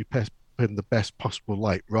William to be put in the best possible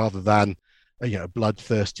light rather than a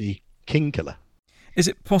bloodthirsty king killer. Is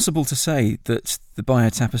it possible to say that the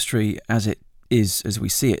Bayeux Tapestry, as it is, as we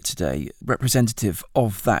see it today, representative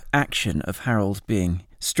of that action of Harold being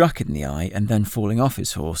struck in the eye and then falling off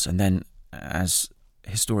his horse and then, as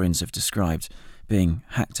historians have described, being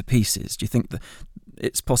hacked to pieces? Do you think that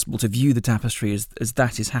it's possible to view the tapestry as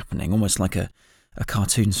that is happening, almost like a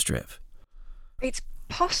cartoon strip? It's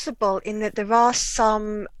possible in that there are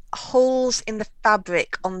some holes in the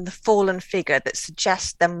fabric on the fallen figure that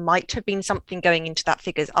suggest there might have been something going into that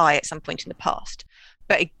figure's eye at some point in the past.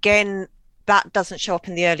 But again, that doesn't show up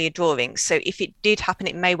in the earlier drawings. So if it did happen,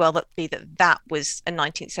 it may well be that was a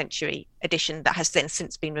 19th century edition that has then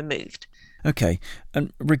since been removed. Okay,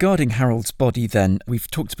 and regarding Harold's body then, we've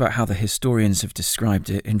talked about how the historians have described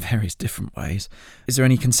it in various different ways. Is there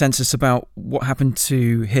any consensus about what happened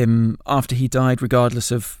to him after he died, regardless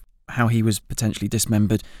of how he was potentially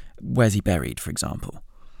dismembered? Where's he buried, for example?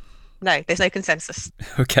 No, there's no consensus.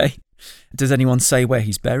 Okay. Does anyone say where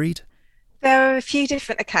he's buried? There are a few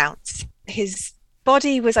different accounts. His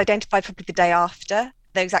body was identified probably the day after,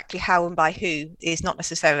 though exactly how and by who is not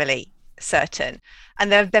necessarily certain.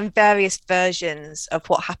 And there have been various versions of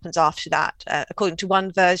what happens after that. According to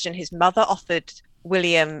one version, his mother offered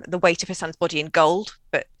William the weight of her son's body in gold,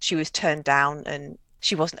 but she was turned down and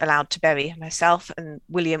she wasn't allowed to bury him herself. And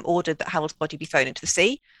William ordered that Harold's body be thrown into the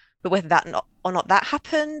sea. But whether that or not that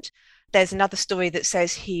happened, there's another story that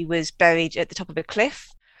says he was buried at the top of a cliff.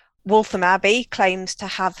 Waltham Abbey claims to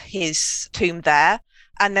have his tomb there.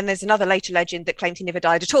 And then there's another later legend that claims he never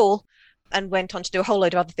died at all and went on to do a whole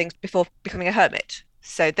load of other things before becoming a hermit.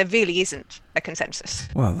 So there really isn't a consensus.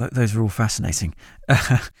 Well, those are all fascinating.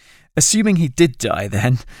 Assuming he did die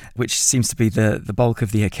then, which seems to be the bulk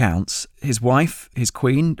of the accounts, his wife, his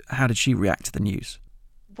queen, how did she react to the news?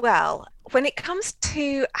 Well, when it comes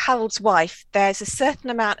to Harold's wife, there's a certain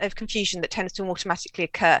amount of confusion that tends to automatically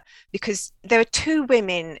occur because there are two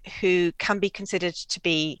women who can be considered to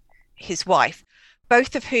be his wife,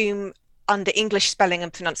 both of whom under English spelling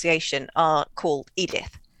and pronunciation are called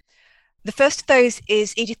Edith. The first of those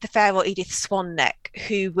is Edith the Fair or Edith Swanneck,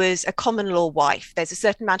 who was a common law wife. There's a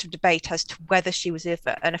certain amount of debate as to whether she was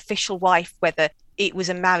an official wife, whether it was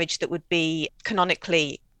a marriage that would be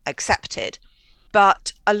canonically accepted.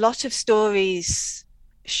 But a lot of stories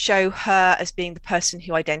show her as being the person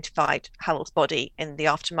who identified Harold's body in the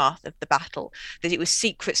aftermath of the battle, that it was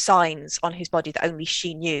secret signs on his body that only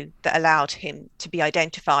she knew that allowed him to be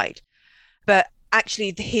identified. But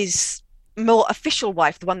actually, his more official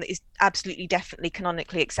wife, the one that is absolutely definitely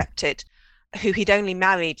canonically accepted, who he'd only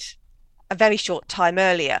married a very short time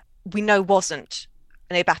earlier, we know wasn't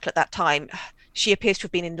in a battle at that time. She appears to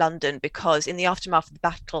have been in London because in the aftermath of the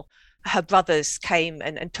battle, her brothers came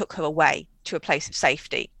and took her away to a place of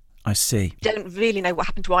safety. I see. Don't really know what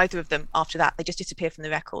happened to either of them after that. They just disappeared from the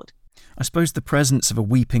record. I suppose the presence of a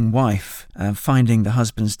weeping wife, finding the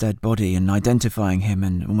husband's dead body and identifying him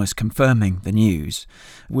and almost confirming the news,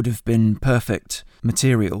 would have been perfect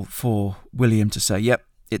material for William to say, yep,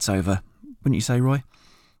 it's over. Wouldn't you say, Roy?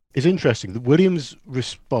 It's interesting that William's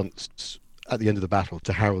response at the end of the battle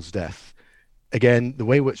to Harold's death, again, the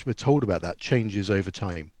way in which we're told about that changes over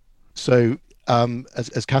time. So,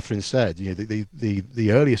 as Catherine said,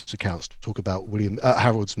 the earliest accounts talk about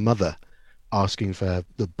Harold's mother asking for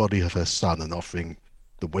the body of her son and offering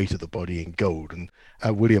the weight of the body in gold, and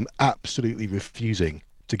William absolutely refusing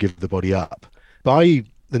to give the body up. By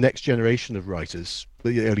the next generation of writers,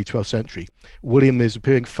 the early 12th century, William is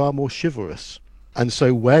appearing far more chivalrous. And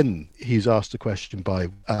so when he's asked a question by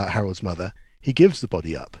Harold's mother, he gives the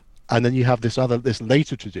body up. And then you have this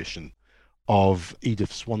later tradition of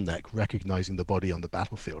Edith Swanneck recognizing the body on the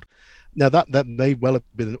battlefield. Now that may well have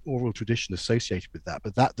been an oral tradition associated with that,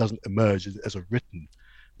 but that doesn't emerge as a written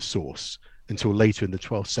source until later in the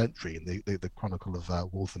 12th century in the Chronicle of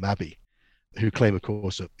Waltham Abbey, who claim, of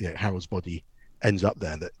course, that Harold's body ends up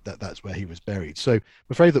there, that's where he was buried. So I'm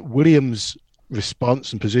afraid that William's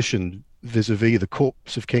response and position vis-a-vis the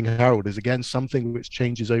corpse of King Harold is again something which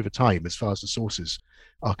changes over time as far as the sources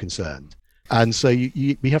are concerned. And so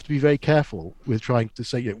we have to be very careful with trying to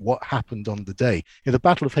say what happened on the day. The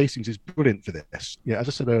Battle of Hastings is brilliant for this. As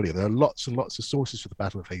I said earlier, there are lots and lots of sources for the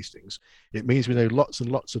Battle of Hastings. It means we know lots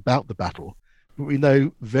and lots about the battle, but we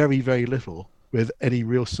know very, very little with any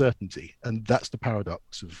real certainty. And that's the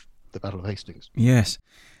paradox of the Battle of Hastings. Yes.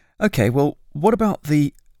 Okay, well, what about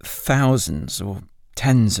the thousands or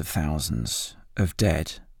tens of thousands of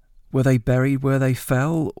dead? Were they buried where they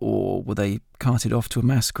fell, or were they carted off to a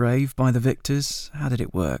mass grave by the victors? How did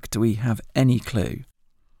it work? Do we have any clue?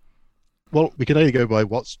 Well, we can only go by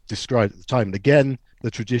what's described at the time. And again, the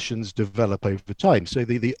traditions develop over time. So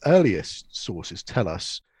the earliest sources tell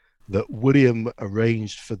us that William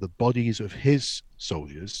arranged for the bodies of his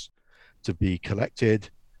soldiers to be collected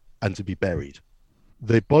and to be buried.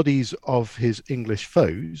 The bodies of his English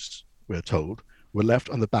foes, we're told, were left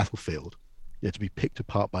on the battlefield, to be picked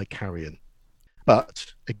apart by carrion.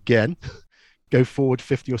 But again, go forward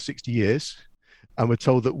 50 or 60 years, and we're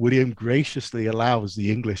told that William graciously allows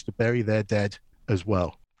the English to bury their dead as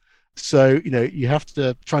well. So, you have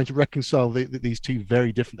to try to reconcile these two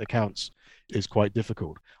very different accounts is quite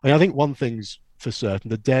difficult. I think one thing's for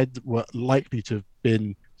certain, the dead were likely to have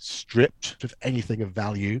been stripped of anything of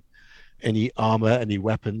value, any armor, any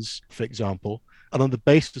weapons, for example. And on the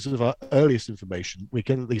basis of our earliest information, we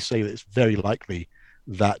can at least say that it's very likely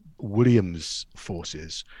that William's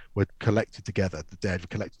forces were collected together, the dead were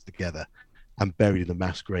collected together and buried in a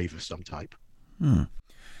mass grave of some type.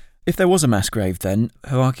 If there was a mass grave then,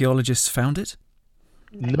 have archaeologists found it?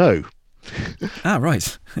 No.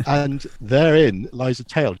 Right. And therein lies a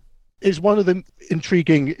tale. It's one of the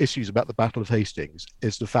intriguing issues about the Battle of Hastings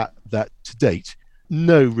is the fact that to date,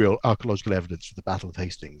 no real archaeological evidence for the Battle of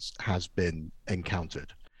Hastings has been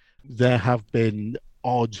encountered. There have been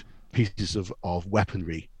odd pieces of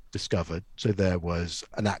weaponry discovered. So there was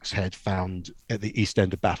an axe head found at the east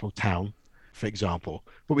end of Battle Town, for example.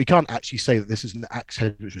 But we can't actually say that this is an axe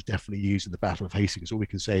head which was definitely used in the Battle of Hastings. All we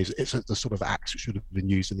can say is it's the sort of axe which should have been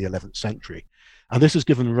used in the 11th century. And this has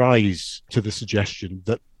given rise to the suggestion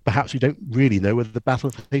that perhaps we don't really know whether the Battle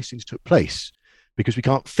of Hastings took place, because we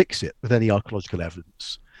can't fix it with any archaeological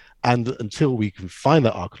evidence. And until we can find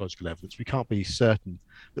that archaeological evidence, we can't be certain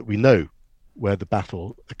that we know where the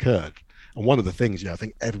battle occurred. And one of the things I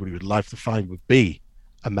think everybody would like to find would be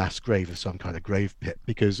a mass grave of some kind of grave pit,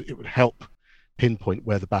 because it would help pinpoint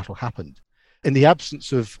where the battle happened. In the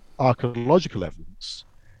absence of archaeological evidence,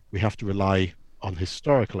 we have to rely on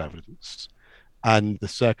historical evidence and the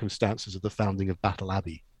circumstances of the founding of Battle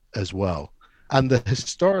Abbey as well. And the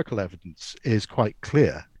historical evidence is quite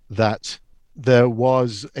clear that there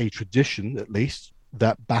was a tradition, at least,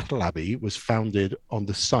 that Battle Abbey was founded on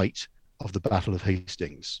the site of the Battle of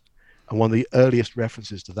Hastings. And one of the earliest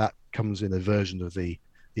references to that comes in a version of the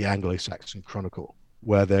Anglo-Saxon Chronicle,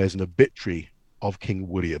 where there's an obituary of King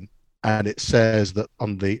William. And it says that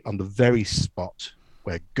on the very spot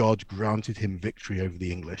where God granted him victory over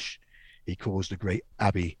the English. He caused a great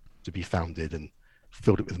abbey to be founded and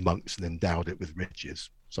filled it with monks and endowed it with riches,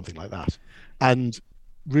 something like that. And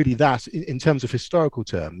really that, in terms of historical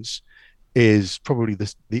terms, is probably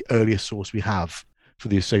the earliest source we have for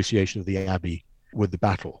the association of the abbey with the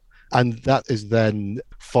battle. And that is then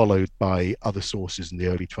followed by other sources in the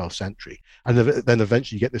early 12th century. And then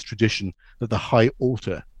eventually you get this tradition that the high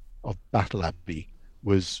altar of Battle Abbey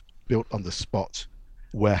was built on the spot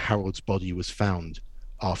where Harold's body was found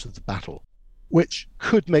after the battle, which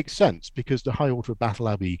could make sense because the high altar of Battle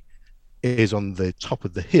Abbey is on the top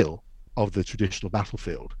of the hill of the traditional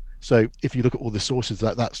battlefield. So if you look at all the sources,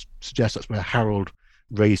 that suggests that's where Harold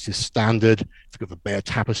raised his standard. If you've got the Bear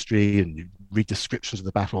Tapestry and you read descriptions of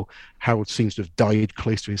the battle, Harold seems to have died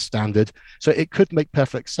close to his standard. So it could make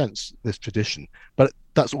perfect sense, this tradition. But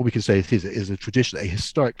that's all we can say it is. It is a tradition, a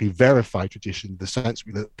historically verified tradition, in the sense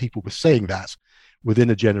that people were saying that within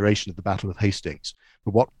a generation of the Battle of Hastings.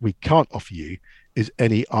 But what we can't offer you is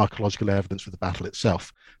any archaeological evidence for the battle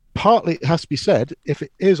itself. Partly, it has to be said, if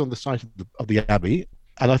it is on the site of the Abbey,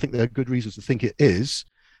 and I think there are good reasons to think it is,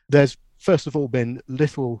 there's first of all been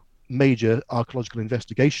little major archaeological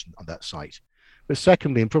investigation on that site. But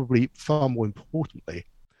secondly, and probably far more importantly,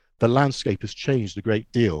 the landscape has changed a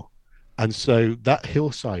great deal. And so that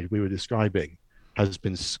hillside we were describing has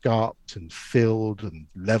been scarped and filled and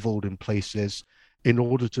leveled in places in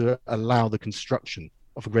order to allow the construction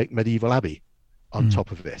of a great medieval abbey on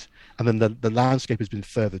top of it. And then the landscape has been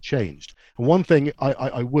further changed. And one thing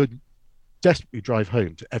I would desperately drive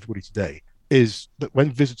home to everybody today is that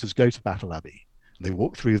when visitors go to Battle Abbey, and they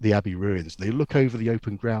walk through the Abbey ruins, they look over the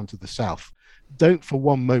open ground to the south, don't for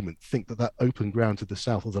one moment think that that open ground to the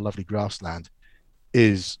south of the lovely grassland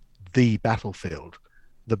is the battlefield.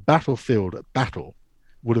 The battlefield at Battle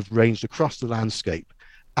would have ranged across the landscape.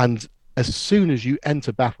 And as soon as you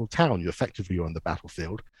enter Battle Town, you're effectively on the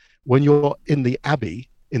battlefield. When you're in the Abbey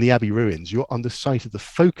ruins, you're on the site of the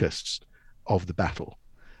focus of the battle.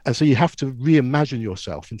 And so you have to reimagine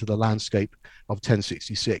yourself into the landscape of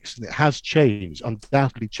 1066. And it has changed,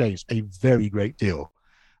 undoubtedly changed a very great deal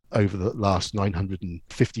over the last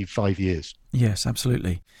 955 years. Yes,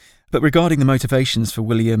 absolutely. But regarding the motivations for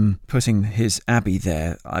William putting his abbey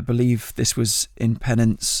there, I believe this was in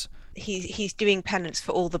penance. He's doing penance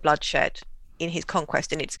for all the bloodshed in his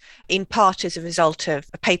conquest, and it's in part as a result of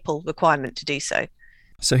a papal requirement to do so.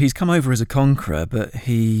 So he's come over as a conqueror, but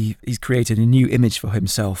he's created a new image for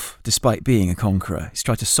himself despite being a conqueror. He's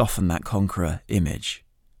tried to soften that conqueror image.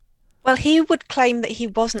 Well, he would claim that he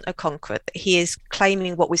wasn't a conqueror, that he is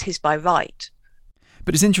claiming what was his by right.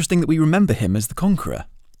 But it's interesting that we remember him as the conqueror.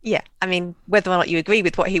 Yeah, I mean, whether or not you agree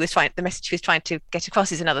with what the message he was trying to get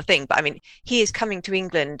across is another thing. But I mean, he is coming to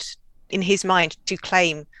England in his mind to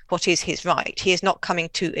claim what is his right. He is not coming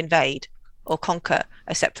to invade or conquer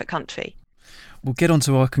a separate country. We'll get on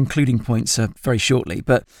to our concluding points very shortly,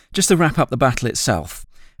 but just to wrap up the battle itself,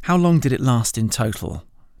 how long did it last in total?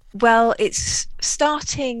 Well, it's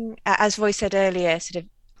starting, as Roy said earlier, sort of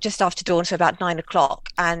just after dawn, so about 9 o'clock,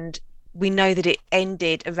 and we know that it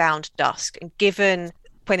ended around dusk. And given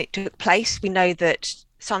when it took place, we know that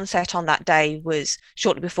sunset on that day was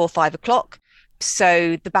shortly before 5 o'clock.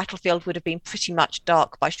 So the battlefield would have been pretty much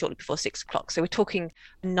dark by shortly before 6 o'clock. So we're talking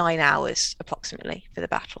 9 hours approximately for the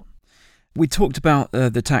battle. We talked about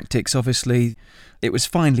the tactics. Obviously, it was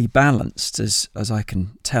finely balanced, as I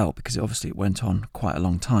can tell, because obviously it went on quite a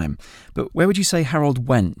long time. But where would you say Harold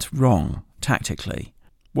went wrong tactically?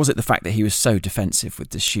 Was it the fact that he was so defensive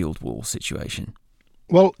with the shield wall situation?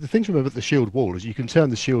 Well, the thing to remember about the shield wall is you can turn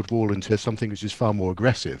the shield wall into something which is far more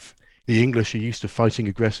aggressive. The English are used to fighting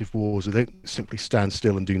aggressive wars. They don't simply stand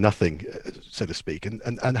still and do nothing, so to speak.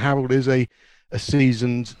 And Harold is a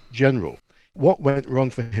seasoned general. What went wrong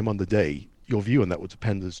for him on the day, your view on that would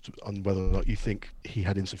depend on whether or not you think he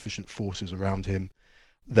had insufficient forces around him,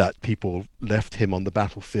 that people left him on the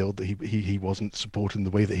battlefield, that he wasn't supported in the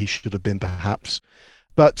way that he should have been, perhaps.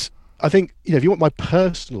 But I think, if you want my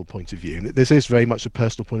personal point of view, and this is very much a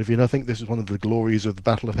personal point of view, and I think this is one of the glories of the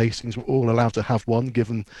Battle of Hastings. We're all allowed to have one,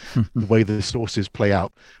 given the way the sources play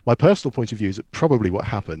out. My personal point of view is that probably what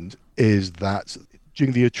happened is that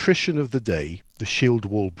during the attrition of the day, the shield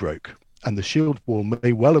wall broke. And the shield wall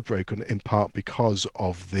may well have broken in part because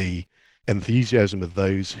of the enthusiasm of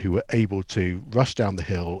those who were able to rush down the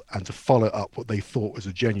hill and to follow up what they thought was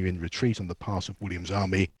a genuine retreat on the part of William's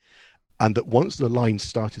army. And that once the line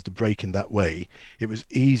started to break in that way, it was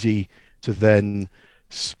easy to then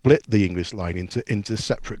split the English line into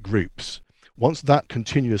separate groups. Once that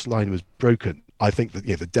continuous line was broken, I think that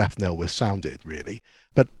the death knell was sounded, really.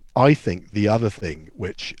 But I think the other thing,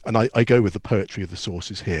 which, and I go with the poetry of the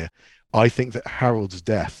sources here, I think that Harold's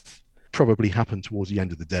death probably happened towards the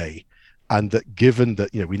end of the day. And that given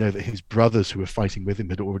that, we know that his brothers who were fighting with him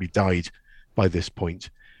had already died by this point,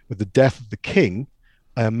 with the death of the king,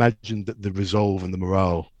 I imagine that the resolve and the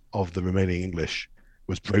morale of the remaining English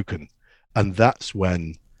was broken. And that's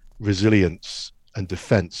when resilience and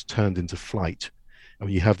defense turned into flight. And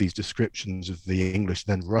when you have these descriptions of the English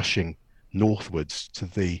then rushing northwards to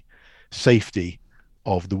the safety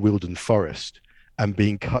of the Wilden Forest and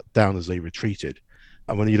being cut down as they retreated.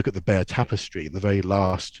 And when you look at the Bear Tapestry, the very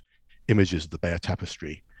last images of the Bear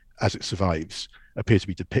Tapestry as it survives appear to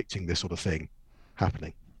be depicting this sort of thing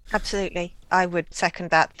happening. Absolutely. I would second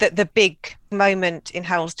that. The big moment in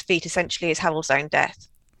Harold's defeat essentially is Harold's own death.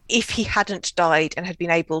 If he hadn't died and had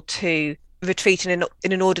been able to retreat in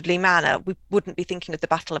an orderly manner, we wouldn't be thinking of the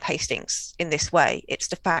Battle of Hastings in this way. It's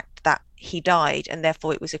the fact that he died and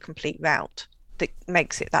therefore it was a complete rout that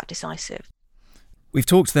makes it that decisive. We've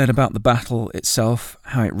talked then about the battle itself,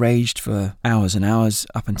 how it raged for hours and hours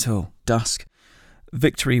up until dusk.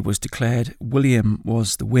 Victory was declared. William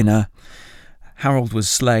was the winner. Harold was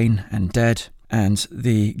slain and dead, and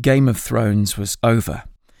the Game of Thrones was over.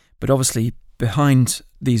 But obviously, behind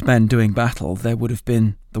these men doing battle, there would have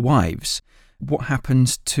been the wives. What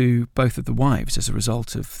happened to both of the wives as a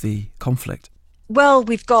result of the conflict? Well,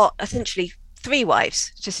 we've got essentially three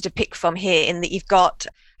wives just to pick from here, in that you've got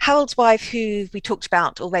Harold's wife, who we talked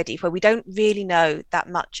about already, where we don't really know that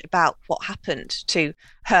much about what happened to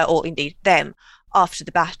her, or indeed them, after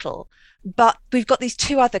the battle. But we've got these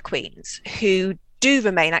two other queens who do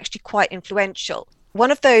remain actually quite influential.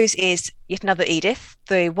 One of those is yet another Edith,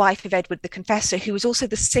 the wife of Edward the Confessor, who was also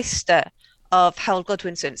the sister of Harold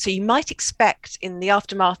Godwinson. So you might expect in the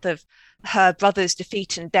aftermath of her brother's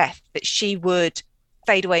defeat and death that she would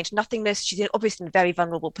fade away into nothingness. She's obviously in a very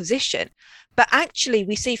vulnerable position. But actually,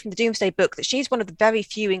 we see from the Domesday Book that she's one of the very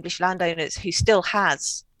few English landowners who still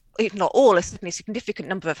has, if not all, a certainly significant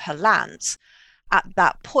number of her lands at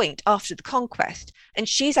that point after the conquest. And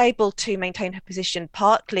she's able to maintain her position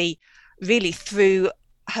partly really through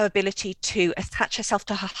her ability to attach herself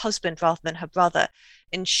to her husband rather than her brother.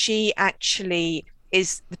 And she actually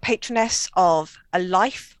is the patroness of a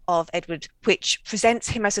life of Edward, which presents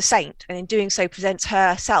him as a saint, and in doing so presents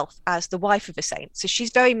herself as the wife of a saint. So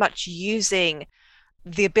she's very much using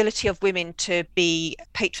the ability of women to be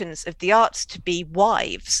patrons of the arts, to be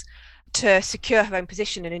wives, to secure her own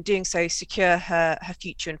position, and in doing so secure her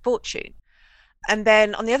future and fortune. And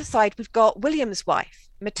then on the other side, we've got William's wife,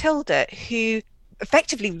 Matilda, who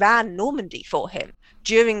effectively ran Normandy for him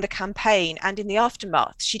during the campaign and in the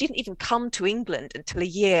aftermath. She didn't even come to England until a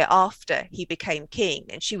year after he became king,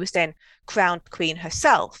 and she was then crowned queen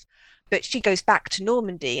herself. But she goes back to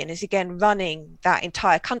Normandy and is again running that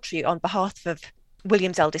entire country on behalf of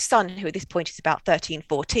William's eldest son, who at this point is about 13,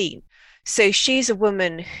 14. So she's a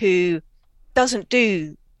woman who doesn't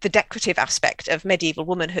do the decorative aspect of medieval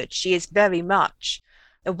womanhood. She is very much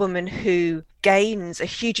a woman who gains a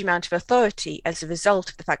huge amount of authority as a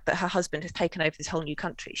result of the fact that her husband has taken over this whole new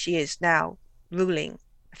country. She is now ruling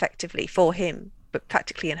effectively for him, but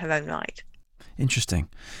practically in her own right. Interesting.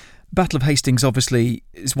 Battle of Hastings obviously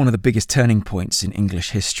is one of the biggest turning points in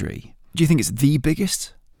English history. Do you think it's the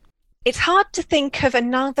biggest? It's hard to think of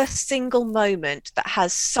another single moment that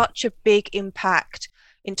has such a big impact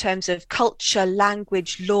in terms of culture,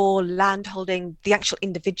 language, law, landholding, the actual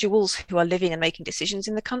individuals who are living and making decisions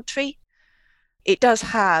in the country. It does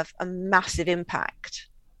have a massive impact.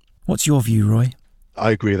 What's your view, Roy?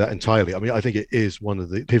 I agree with that entirely. I mean, I think it is one of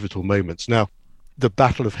the pivotal moments. Now, the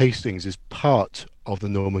Battle of Hastings is part of the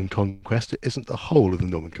Norman conquest. It isn't the whole of the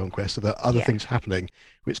Norman conquest. So there are other things happening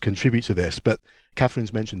which contribute to this. But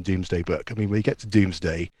Catherine's mentioned Domesday Book. I mean, when you get to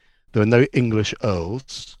Domesday, there are no English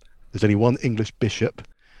earls. There's only one English bishop.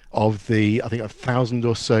 Of the, I think, 1,000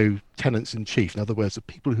 or so tenants in chief, in other words, the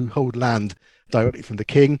people who hold land directly from the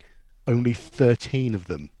king, only 13 of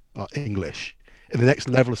them are English. In the next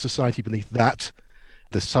level of society beneath that,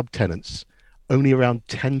 the subtenants, only around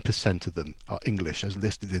 10% of them are English, as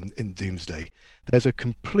listed in Domesday. There's a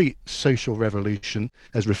complete social revolution.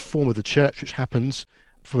 There's reform of the church, which happens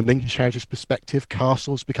from an English heritage perspective.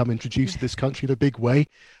 Castles become introduced to this country in a big way.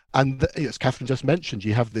 And as Catherine just mentioned,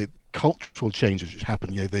 you have the cultural changes which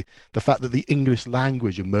happen. The fact that the English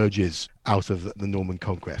language emerges out of the Norman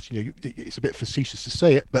conquest. It's a bit facetious to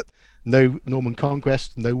say it, but no Norman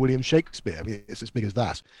conquest, no William Shakespeare. I mean, it's as big as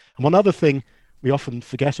that. And one other thing we often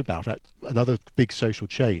forget about, another big social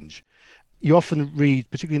change. You often read,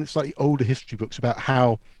 particularly in slightly older history books, about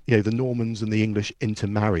how the Normans and the English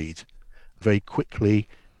intermarried very quickly,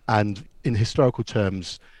 and in historical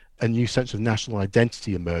terms, a new sense of national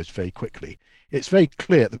identity emerged very quickly. It's very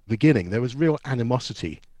clear at the beginning there was real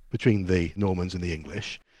animosity between the Normans and the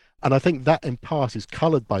English. And I think that in part is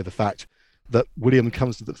coloured by the fact that William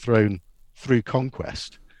comes to the throne through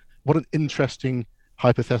conquest. What an interesting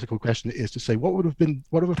hypothetical question it is to say, what would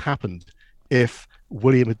have happened if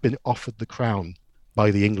William had been offered the crown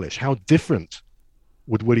by the English? How different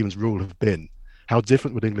would William's rule have been? How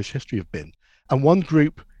different would English history have been? And one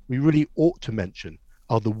group we really ought to mention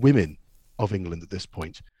are the women of England at this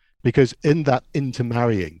point, because in that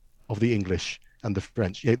intermarrying of the English and the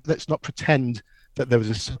French, let's not pretend that there was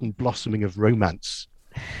a sudden blossoming of romance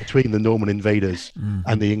between the Norman invaders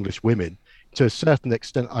and the English women. To a certain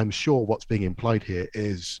extent, I'm sure what's being implied here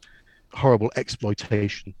is horrible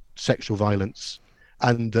exploitation, sexual violence,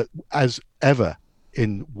 and that as ever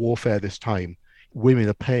in warfare this time, women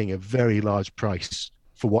are paying a very large price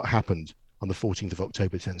for what happened on the 14th of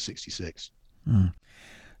October 1066.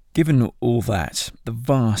 Given all that, the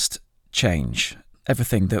vast change,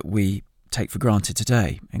 everything that we take for granted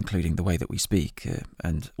today, including the way that we speak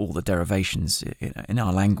and all the derivations in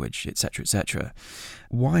our language, etc.,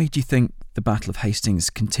 why do you think the Battle of Hastings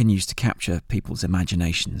continues to capture people's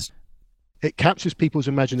imaginations? It captures people's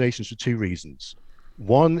imaginations for two reasons.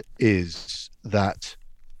 One is that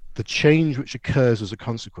the change which occurs as a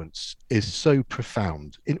consequence is so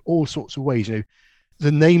profound in all sorts of ways.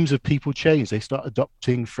 The names of people change. They start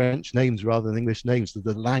adopting French names rather than English names.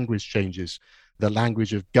 The language changes. The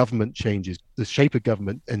language of government changes. The shape of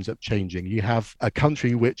government ends up changing. You have a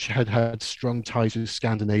country which had strong ties with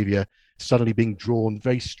Scandinavia suddenly being drawn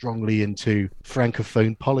very strongly into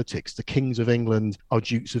Francophone politics. The kings of England are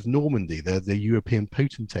dukes of Normandy. They're the European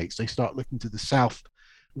potentates. They start looking to the south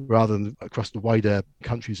rather than across the wider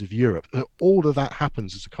countries of Europe. All of that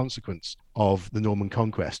happens as a consequence of the Norman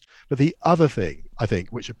conquest. But the other thing, I think,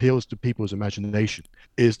 which appeals to people's imagination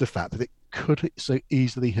is the fact that it could so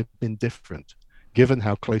easily have been different, given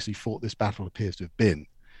how closely fought this battle appears to have been,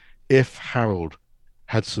 if Harold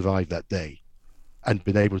had survived that day and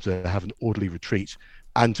been able to have an orderly retreat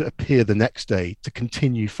and to appear the next day to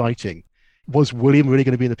continue fighting. Was William really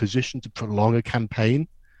going to be in a position to prolong a campaign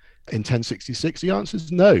in 1066? The answer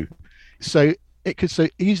is no. So it could so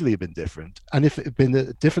easily have been different. And if it had been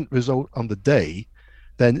a different result on the day,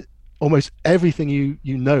 then almost everything you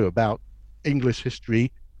know about English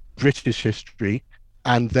history, British history,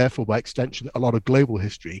 and therefore by extension a lot of global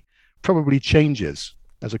history probably changes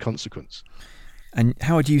as a consequence. And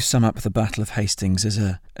how would you sum up the Battle of Hastings as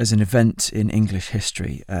an event in English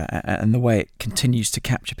history and the way it continues to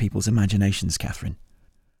capture people's imaginations, Catherine?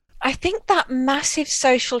 I think that massive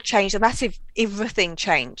social change, the massive everything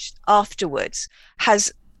change afterwards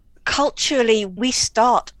has culturally, we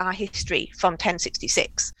start our history from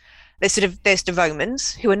 1066. There's the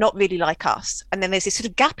Romans who are not really like us. And then there's this sort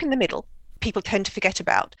of gap in the middle people tend to forget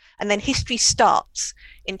about. And then history starts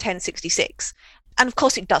in 1066. And of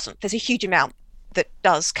course it doesn't. There's a huge amount that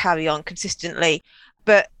does carry on consistently.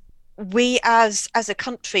 But we as a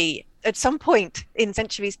country, at some point in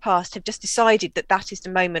centuries past, have just decided that that is the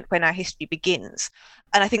moment when our history begins.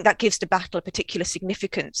 And I think that gives the battle a particular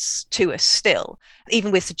significance to us still,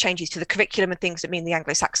 even with the changes to the curriculum and things that mean the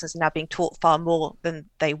Anglo-Saxons are now being taught far more than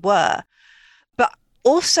they were. But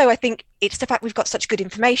also, I think it's the fact we've got such good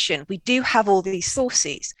information. We do have all these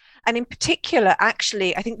sources. And in particular,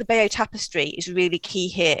 actually, I think the Bayeux Tapestry is really key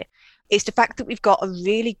here. It's the fact that we've got a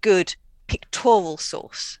really good pictorial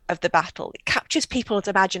source of the battle. It captures people's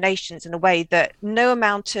imaginations in a way that no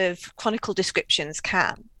amount of chronicle descriptions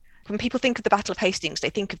can. When people think of the Battle of Hastings, they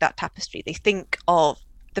think of that tapestry. They think of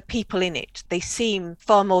the people in it. They seem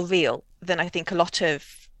far more real than I think a lot of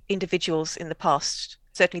individuals in the past,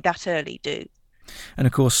 certainly that early, do. And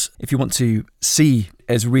of course, if you want to see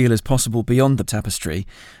as real as possible beyond the tapestry,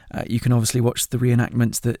 you can obviously watch the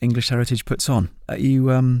reenactments that English Heritage puts on. Are you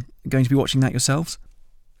going to be watching that yourselves?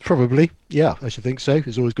 Probably, yeah, I should think so.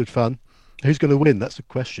 It's always good fun. Who's going to win? That's the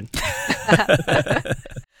question.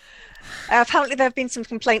 Apparently there have been some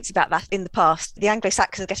complaints about that in the past. The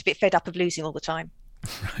Anglo-Saxons get a bit fed up of losing all the time.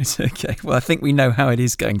 Right, okay. Well, I think we know how it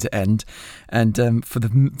is going to end. And for the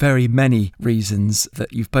very many reasons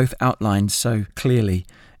that you've both outlined so clearly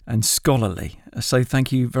and scholarly. So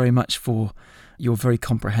thank you very much for your very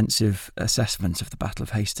comprehensive assessment of the Battle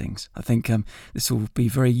of Hastings. I think this will be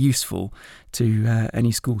very useful to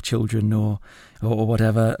any school children or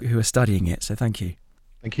whatever who are studying it. So thank you.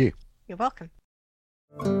 Thank you. You're welcome.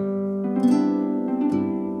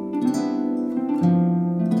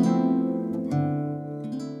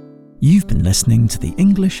 You've been listening to the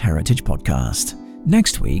English Heritage Podcast.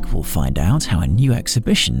 Next week, we'll find out how a new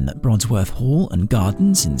exhibition at Brodsworth Hall and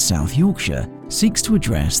Gardens in South Yorkshire seeks to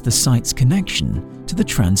address the site's connection to the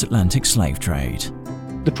transatlantic slave trade.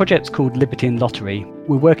 The project's called Liberty and Lottery.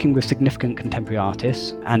 We're working with significant contemporary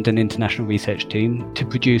artists and an international research team to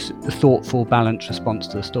produce a thoughtful, balanced response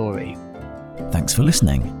to the story. Thanks for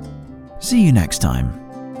listening. See you next time.